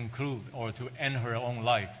decided to conclude or to end her own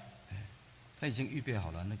life. 他已经预备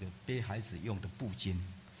好了那个背孩子用的布巾。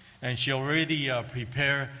 And she already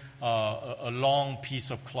prepared a long piece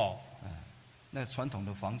of cloth. 那传统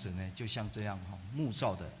的房子呢，就像这样木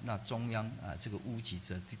造的，那中央这个屋脊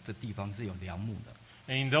的地方是有梁木的。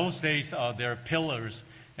 And in those days, there are pillars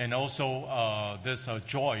and also this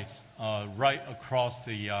joist right across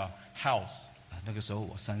the house. 那个时候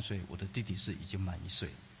我3岁，我的弟弟是已经满1岁。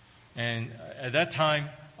 And at that time,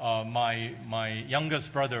 my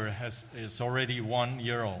youngest brother is already 1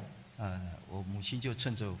 year old. 我母亲就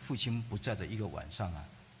趁着父亲不在的一个晚上啊，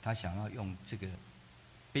她想要用这个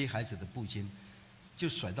背孩子的布巾，就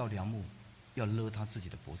甩到梁木，要勒他自己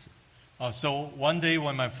的脖子。 So one day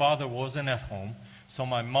when my father wasn't at home, so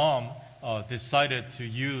my mom decided to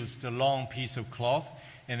use the long piece of cloth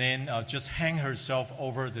and then just hang herself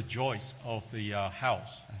over the joist of the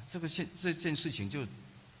house. 这件事情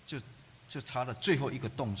就差了最后一个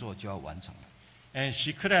动作就要完成了。 And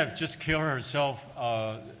she could have just killed herself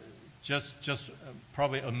just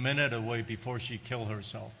probably a minute away before she killed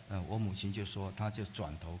herself. 我母亲就说，她就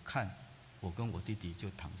转头看我跟我弟弟就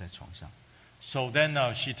躺在床上。 So then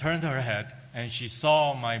she turned her head and she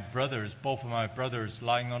saw both of my brothers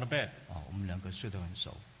lying on the bed. 我们2个睡得很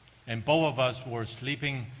熟， And both of us were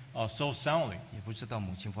sleeping so soundly. 也不知道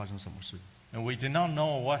母亲发生什么事。 And we did not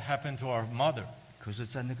know what happened to our mother. 可是，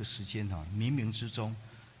在那个时间冥冥之中，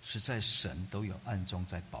实在神都有暗中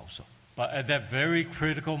在保守。 But at that very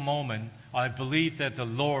critical moment, I believe that the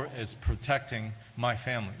Lord is protecting my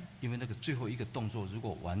family. 因为那个最后一个动作如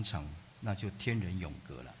果完成，那就天人永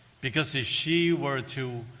隔了。 Because if she were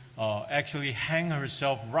to actually hang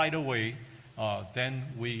herself right away, then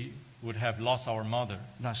we would have lost our mother.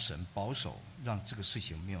 那神保守，让这个事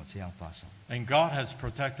情没有这样发生。 And God has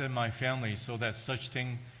protected my family so that such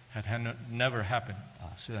thing had never happened.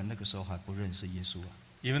 虽然那个时候还不认识耶稣啊，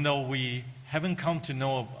 Even though we haven't come to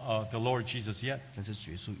know the Lord Jesus yet, 但是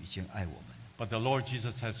主耶稣已经爱我们了。 but the Lord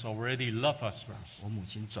Jesus has already loved us first. 我母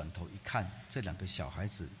亲转头一看，这2个小孩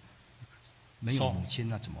子没有母亲，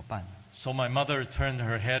那怎么办呢？ So my mother turned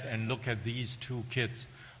her head and looked at these 2 kids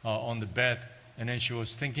on the bed, and then she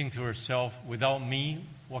was thinking to herself, without me,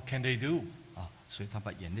 what can they do? 所以她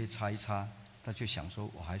把眼泪擦一擦，她就想说，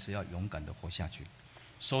我还是要勇敢的活下去。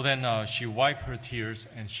 So then she wiped her tears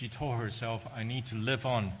and she told herself, I need to live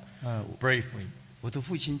on bravely. 我的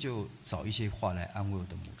父亲就找一些话来安慰我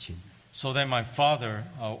的母亲。 So then my father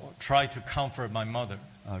tried to comfort my mother.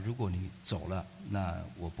 如果你走了，那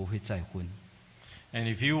我不会再婚。 And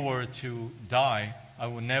if you were to die, I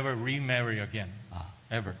would never remarry again,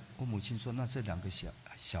 ever. 我母亲说，那这2个小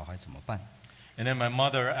孩怎么办？ And then my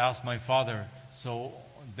mother asked my father, so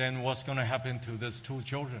then what's going to happen to these 2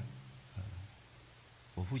 children?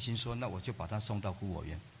 我父亲说，那我就把他送到孤儿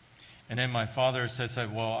院。 And then my father says that,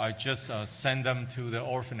 well, I just send them to the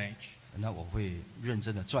orphanage. 那我会认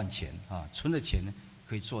真的赚钱存的钱呢，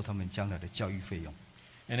可以做他们将来的教育费用。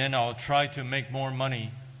 And then I'll try to make more money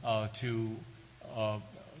to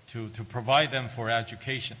provide them for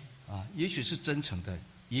education. 也许是真诚的，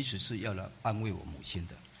也许是要来安慰我母亲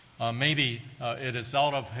的。 Maybe it is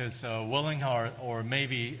out of his willing heart, or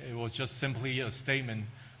maybe it was just simply a statement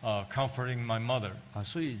comforting my mother.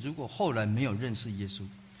 所以如果后来没有认识耶稣，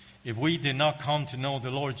 If we did not come to know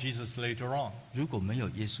the Lord Jesus later on, 如果没有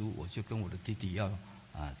耶稣，我就跟我的弟弟要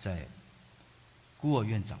在孤儿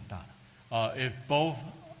院长大了。 if both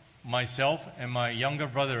myself and my younger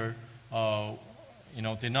brother,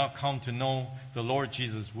 did not come to know the Lord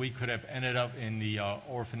Jesus, we could have ended up in the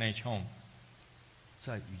orphanage home.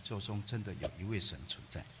 在宇宙中真的有一位神存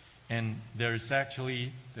在， And there's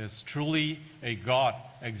truly a God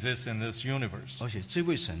exists in this universe. 而且这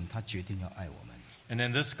位神他决定要爱我们， And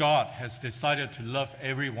then this God has decided to love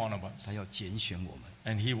every one of us. 他要拣选我们。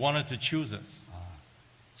 And He wanted to choose us.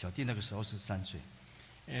 小弟那个时候是3岁，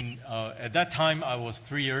 And at that time, I was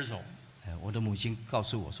 3 years old. 我的母亲告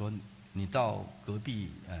诉我说，你到隔壁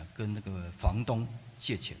跟那个房东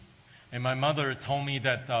借钱。 And my mother told me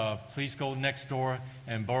that please go next door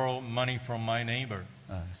and borrow money from my neighbor.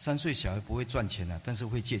 3岁小孩不会赚钱但是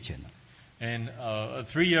会借钱 And a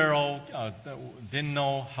 3-year-old didn't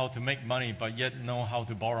know how to make money, but yet know how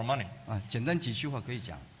to borrow money. 简单几句话可以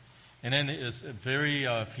讲。 And then it's very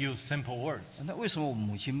few simple words. 那为什么我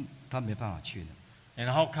母亲她没办法去呢？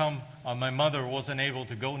 And how come my mother wasn't able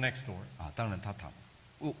to go next door? 当然她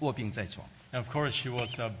卧病在床， And of course, she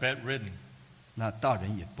was bedridden. 那大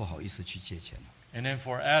人也不好意思去借钱。 And then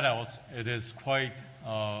for adults, it is quite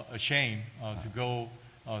a shame to go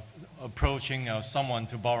approaching someone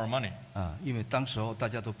to borrow money. 因为当时候大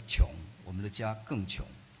家都穷，我们的家更穷。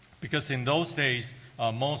 Because in those days,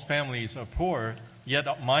 most families are poor, yet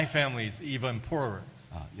my family is even poorer.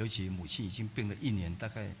 尤其母亲已经病了1年，大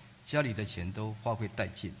概家里的钱都花费殆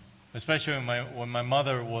尽。 Especially when my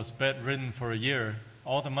mother was bedridden for a year,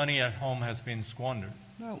 all the money at home has been squandered.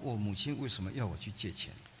 那我母亲为什么要我去借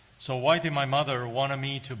钱？ So why did my mother want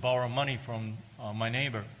me to borrow money from my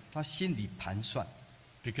neighbor? 她心里盘算，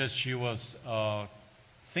 Because she was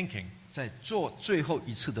thinking, 在做最后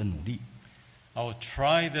一次的努力。 I will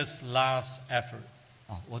try this last effort.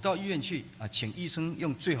 我到医院去请医生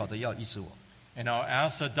用最好的药医治我。 And I'll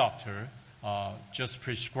ask the doctor, just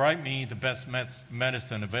prescribe me the best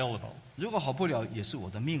medicine available. 如果好不了，也是我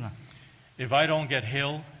的命啊。 If I don't get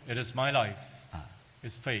healed, it is my life. 啊，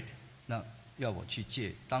 It's fate. 那要我去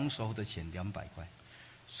借当时候的钱200块。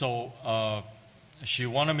 So she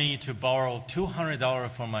wanted me to borrow $200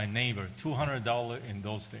 from my neighbor, $200 in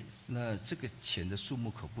those days. 那这个钱的数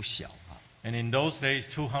目可不小啊。 And in those days,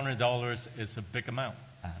 $200 is a big amount.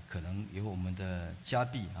 可能有我们的加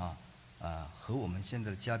币和我们现在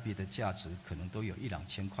的加币的价值可能都有1-2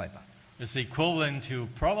千块吧。 It's equivalent to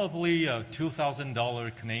probably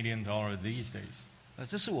 $2,000 Canadian dollar these days.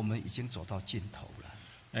 这是我们已经走到尽头了。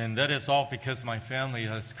 And that is all because my family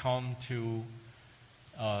has come to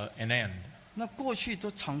an end. 那过去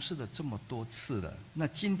都尝试了这么多次了，那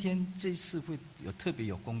今天这一次会有特别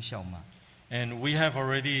有功效吗？ And we have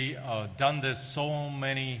already done this so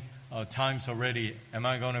many times already. Am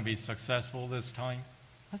I going to be successful this time?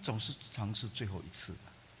 他总是尝试最后一次。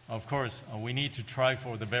 Of course, we need to try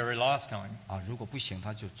for the very last time. 如果不行，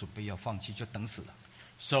他就准备要放弃，就等死了。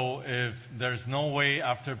 So if there's no way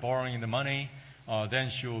after borrowing the money, then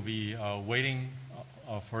she will be waiting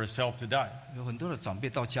for herself to die. 有很多的长辈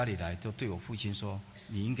到家里来，都对我父亲说：“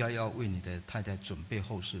你应该要为你的太太准备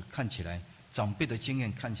后事。”看起来，长辈的经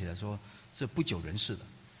验看起来说，这不久人世的。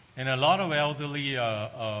 And a lot of elderly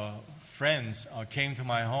friends came to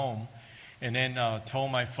my home and then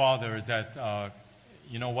told my father that,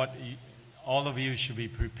 you know what, all of you should be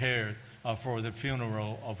prepared for the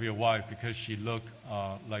funeral of your wife because she looked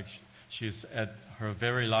like she's at her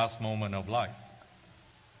very last moment of life.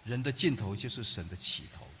 人的尽头就是神的起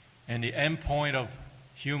头。 And the end point of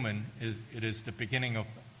human it is the beginning of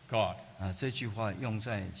God. 这句话用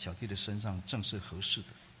在小弟的身上正是合适的。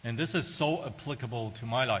 And this is so applicable to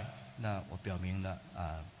my life. 那我表明了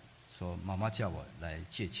说妈妈叫我来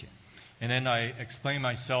借钱。 And then I explained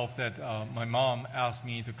myself that my mom asked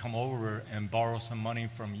me to come over and borrow some money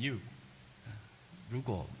from you. 如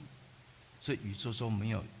果这宇宙中没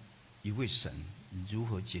有一位神，你如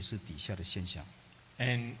何解释底下的现象？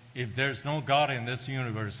 And if there's no God in this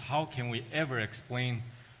universe, how can we ever explain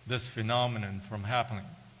this phenomenon from happening?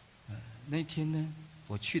 那天呢，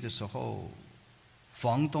我去的时候，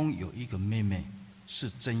房东有一个妹妹是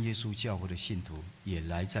真耶稣教会的信徒，也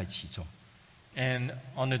来在其中。 And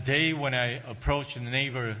on the day when I approached the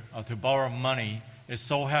neighbor to borrow money, it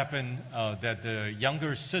so happened that the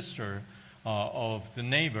younger sister of the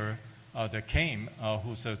neighbor that came,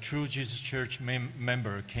 who's a True Jesus Church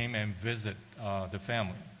member, came and visit the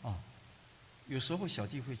family. 有时候小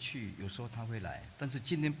弟会去，有时候他会来，但是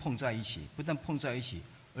今天碰在一起，不但碰在一起，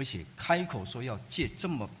而且开口说要借这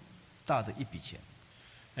么大的一笔钱。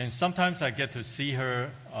 And sometimes I get to see her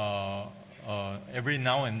every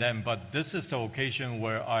now and then, but this is the occasion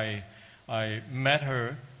where I met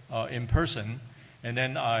her in person, and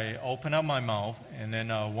then I opened up my mouth and then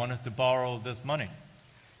wanted to borrow this money.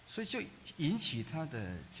 所以就引起他的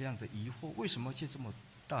这样的疑惑：为什么借这么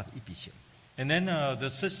大的一笔钱？ And then the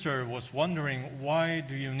sister was wondering, why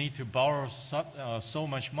do you need to borrow so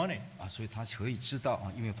much money? 所以他可以知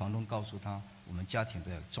道因为房东告诉他我们家庭的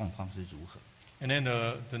状况是如何。 And then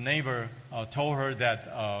the neighbor told her that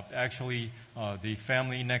actually the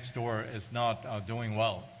family next door is not doing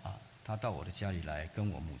well. 他到我的家里来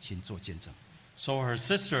跟我母亲做见证。 So her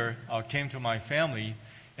sister came to my family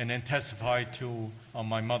and then testified to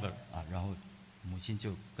my mother. 然后母亲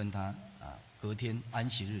就跟他隔天安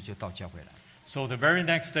息日就到教会来。 So the very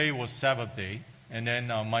next day was Sabbath day, and then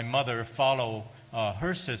my mother followed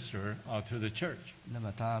her sister to the church. 那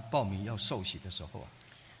么他报名要受洗的时候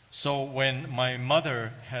So when my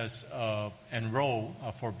mother has enrolled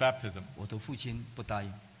for baptism, 我的父亲不答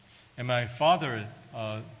应。 and my father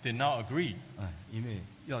did not agree. 因为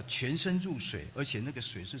要全身入水，而且那个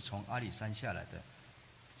水是从阿里山下来的。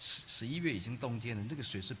11月已经冬天了，那个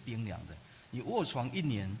水是冰凉的。你卧床1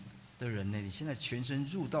年的人呢，你现在全身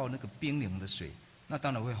入到那个冰凉的水，那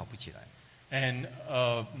当然会好不起来。 And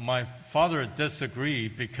my father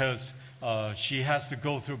disagreed because she has to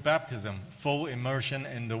go through baptism, full immersion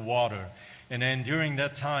in the water. And then during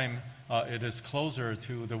that time, it is closer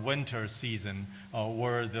to the winter season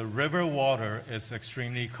where the river water is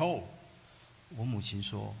extremely cold. 我母亲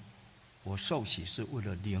说，我受洗是为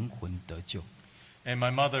了灵魂得救。 And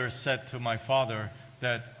my mother said to my father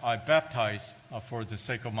that I baptize for the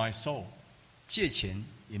sake of my soul. 借钱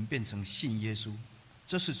演变成信耶稣，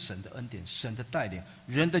这是神的恩典，神的带领。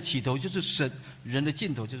人的起头就是神，人的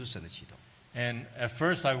尽头就是神的起头。 And at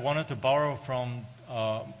first I wanted to borrow from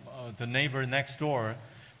the neighbor next door,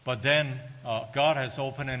 but then God has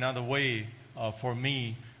opened another way for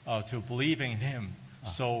me to believe in Him.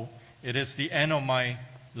 So it is the end of my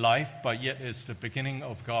life, but yet it's the beginning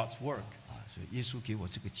of God's work. 所以耶稣给我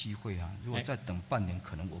这个机会如果再等半年，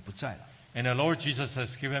可能我不在了。 And the Lord Jesus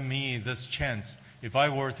has given me this chance. If I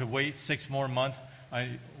were to wait 6 more months,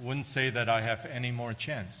 I wouldn't say that I have any more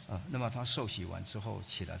chance. 那么他受洗完之后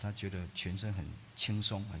起来，他觉得全身很轻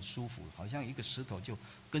松、很舒服，好像一个石头就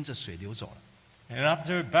跟着水流走了。 And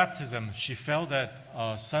after baptism, she felt that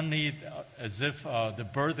suddenly as if the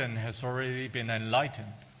burden has already been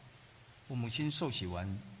enlightened. 我母亲受洗完，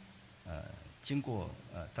经过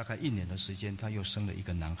大概1年的时间，她又生了一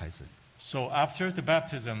个男孩子。 So after the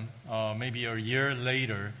baptism, maybe a year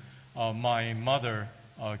later, my mother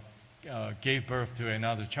gave birth to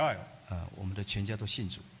another child. 我们的全家都信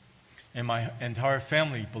主。 And my entire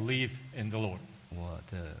family believed in the Lord. 我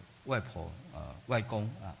的外婆、外公、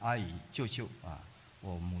阿姨、舅舅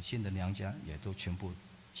我母亲的娘家也都全部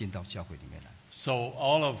进到教会里面来。 So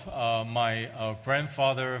all of my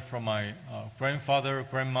grandfather, from my grandfather,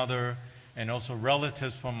 grandmother, and also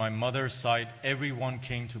relatives from my mother's side, everyone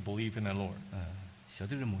came to believe in the Lord. 小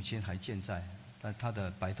弟的母亲还健在，但她的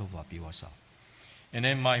白头发比我少。 And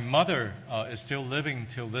then my mother is still living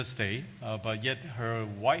till this day, but yet her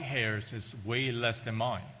white hairs is way less than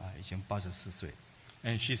mine. 已经84岁。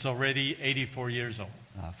 And she's already 84 years old.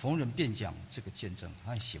 逢人便讲这个见证，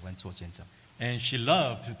她很喜欢做见证。And she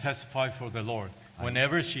loved to testify for the Lord.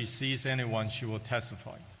 Whenever she sees anyone, she will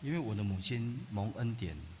testify. 因为我的母亲蒙恩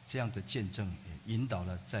典，这样的见证也引导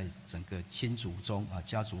了在整个亲族中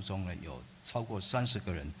家族中呢，有超过30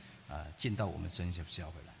个人进到我们真耶稣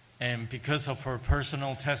教会来。And because of her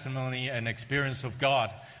personal testimony and experience of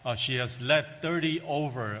God, she has led 30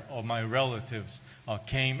 over of my relatives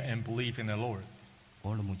came and believed in the Lord.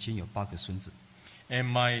 我的母亲有8个孙子。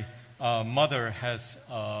And my mother has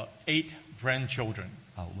 8 grandchildren.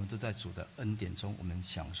 我们都在主的恩典中，我们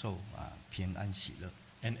享受平安喜乐。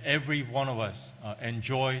And every one of us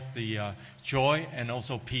enjoy the joy and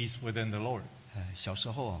also peace within the Lord. 小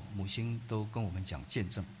时候母亲都跟我们讲见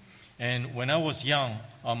证。And when I was young,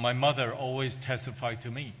 my mother always testified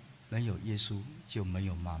to me. 没有耶稣就没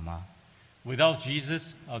有妈妈。Without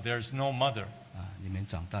Jesus, there's no mother. 你们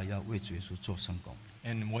长大要为主耶稣做圣工。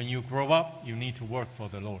And when you grow up, you need to work for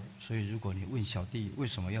the Lord. 所以如果你问小弟为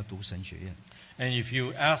什么要读神学院， And if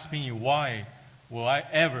you ask me why will I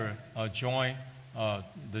ever join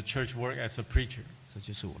the church work as a preacher, 这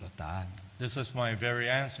就是我的答案。 this is my very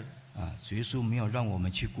answer. 主耶稣没有让我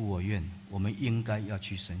们去孤儿院，我们应该要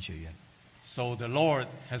去神学院。 So the Lord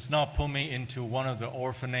has not put me into one of the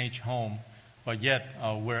orphanage home, but yet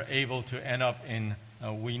we're able to end up in,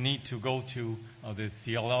 we need to go to the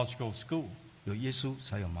theological school. 有耶稣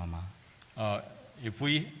才有妈妈。If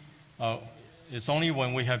we, it's only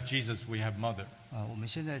when we have Jesus we have mother. 我们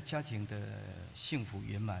现在家庭的幸福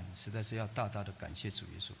圆满，实在是要大大的感谢主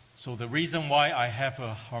耶稣。So the reason why I have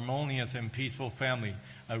a harmonious and peaceful family,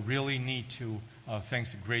 I really need to thank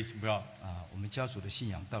the grace of God. 我们家族的信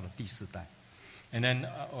仰到了第4代。 And then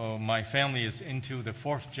my family is into the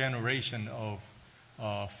 4th generation of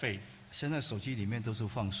faith. 现在手机里面都是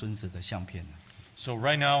放孙子的相片。 So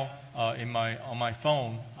right now, on my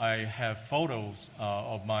phone, I have photos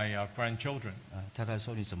of my grandchildren. 太太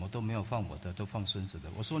说：“你怎么都没有放我的，都放孙子的？”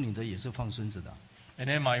我说：“你的也是放孙子的。” And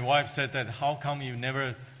then my wife said that, how come you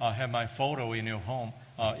never have my photo in your home,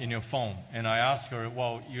 in your phone? And I asked her,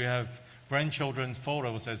 well, you have grandchildren's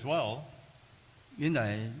photos as well. 原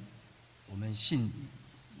来我们信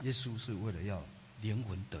耶稣是为了要灵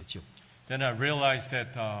魂得救。 Then I realized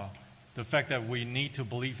that the fact that we need to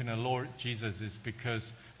believe in the Lord Jesus is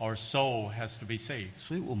because our soul has to be saved.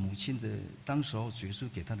 所以我母亲的当时候主耶稣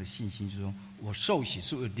给她的信心就是说，我受洗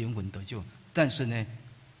是为了灵魂得救，但是呢，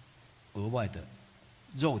额外的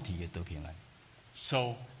肉体也得平安。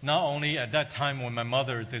 So not only at that time when my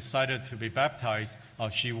mother decided to be baptized,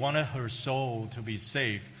 she wanted her soul to be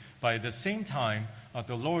saved, but at the same time,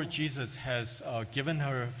 the Lord Jesus has given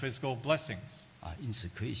her physical blessings. 因此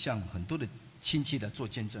可以向很多的亲戚来做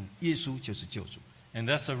见证，耶稣就是救主。 And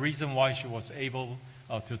that's the reason why she was able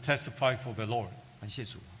to testify for the Lord. 感谢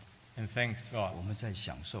主， And thanks God. 我们在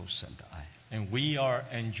享受神的爱。 And we are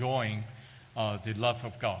enjoying the love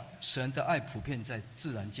of God. 神的爱普遍在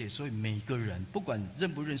自然界，所以每个人不管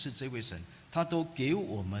认不认识这位神，他都给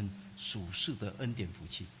我们属世的恩典福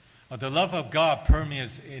气。 The love of God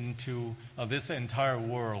permeates into this entire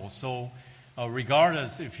world. So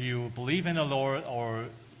regardless if you believe in the Lord or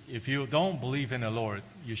if you don't believe in the Lord,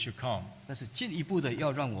 you should come. 但是进一步的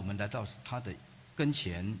要让我们来到他的跟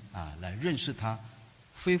前来认识他，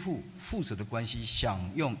恢复父子的关系，享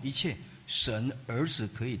用一切神儿子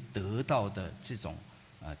可以得到的这种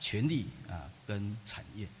权利跟产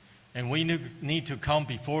业。 And we need to come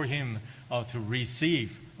before Him to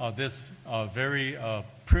receive this very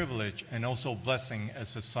privilege and also blessing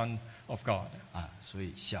as a son of God. 所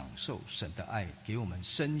以享受神的爱，给我们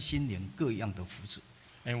身心灵各样的福祉。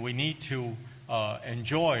 And we need to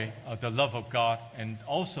enjoy the love of God and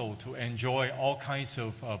also to enjoy all kinds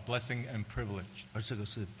of blessing and privilege. 而这个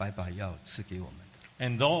是白白要赐给我们的。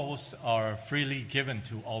 And those are freely given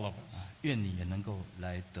to all of us. 愿你也能够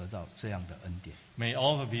来得到这样的恩典。 May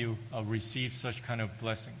all of you receive such kind of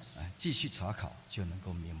blessings. 继续查考就能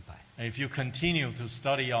够明白。 And if you continue to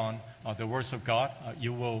study on the words of God,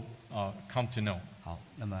 you will come to know. 好，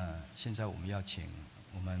那么现在我们要请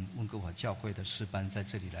我们温哥华教会的诗班在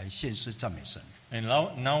这里来献诗赞美神。 And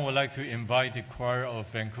now we'd like to invite the choir of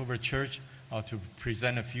Vancouver Church to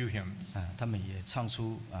present a few hymns. 他们也唱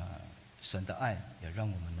出神的爱，也让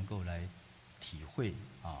我们能够来体会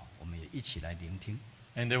我们也一起来聆听。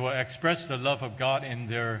 And they will express the love of God in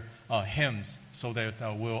their hymns so that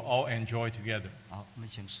we'll all enjoy together. 好，我们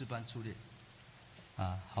请诗班出列。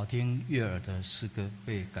好听悦耳的诗歌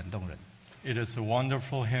会感动人。 It is the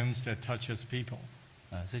wonderful hymns that touches people.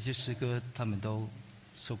 这些诗歌他们都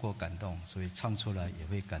受过感动，所以唱出来也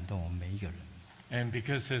会感动我们每一个人。 And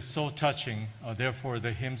because it's so touching, therefore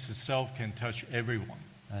the hymns itself can touch everyone.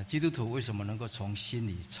 基督徒为什么能够从心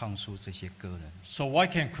里唱出这些歌呢？ So why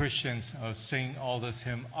can Christians sing all this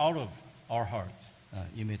hymn out of our hearts?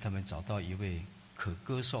 因为他们找到一位可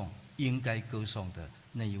歌颂、应该歌颂的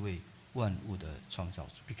那一位万物的创造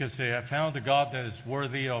主。 Because they have found the God that is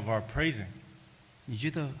worthy of our praising. 你觉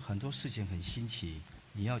得很多事情很新奇，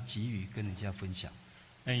你要急于跟人家分享。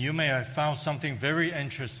 And you may have found something very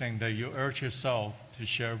interesting that you urge yourself to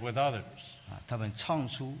share with others. 他们唱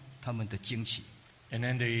出他们的惊奇， And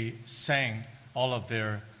then they sang all of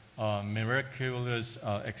their miraculous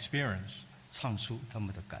experience. 唱出他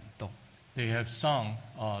们的感动， They have sung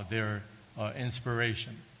their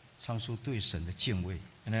inspiration. 唱出对神的敬畏，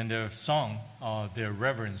 And then they have sung their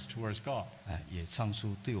reverence towards God. 也唱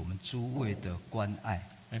出对我们诸位的关爱。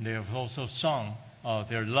 And they have also sung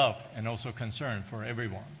their love and also concern for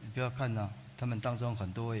everyone. 你不要看呐、他们当中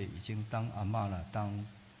很多位已经当阿嬷了，当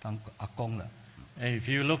阿公了。 And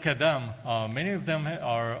if you look at them, many of them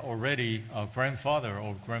are already a grandfather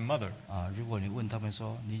or grandmother. 如果你问他们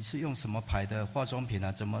说你是用什么牌的化妆品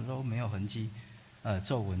啊，怎么都没有痕迹，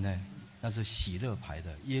皱纹呢？那是喜乐牌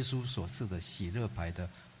的，耶稣所赐的喜乐牌的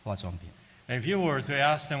化妆品。 And if you were to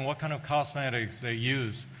ask them what kind of cosmetics they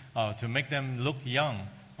use to make them look young,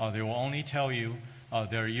 they will only tell you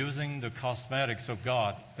they're using the cosmetics of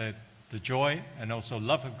God, that the joy and also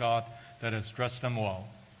love of God that has dressed them well.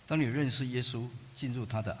 当你认识耶稣，进入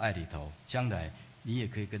他的爱里头，将来你也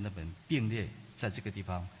可以跟他们并列在这个地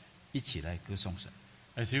方，一起来歌颂神。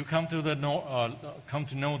 As you come to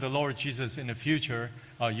know the Lord Jesus in the future,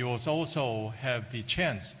 you will also have the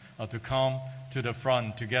chance to come to the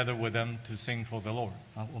front together with them to sing for the Lord.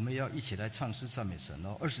 我们要一起来唱诗赞美神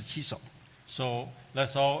哦，27首。 So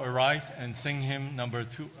let's all arise and sing hymn number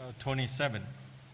 27.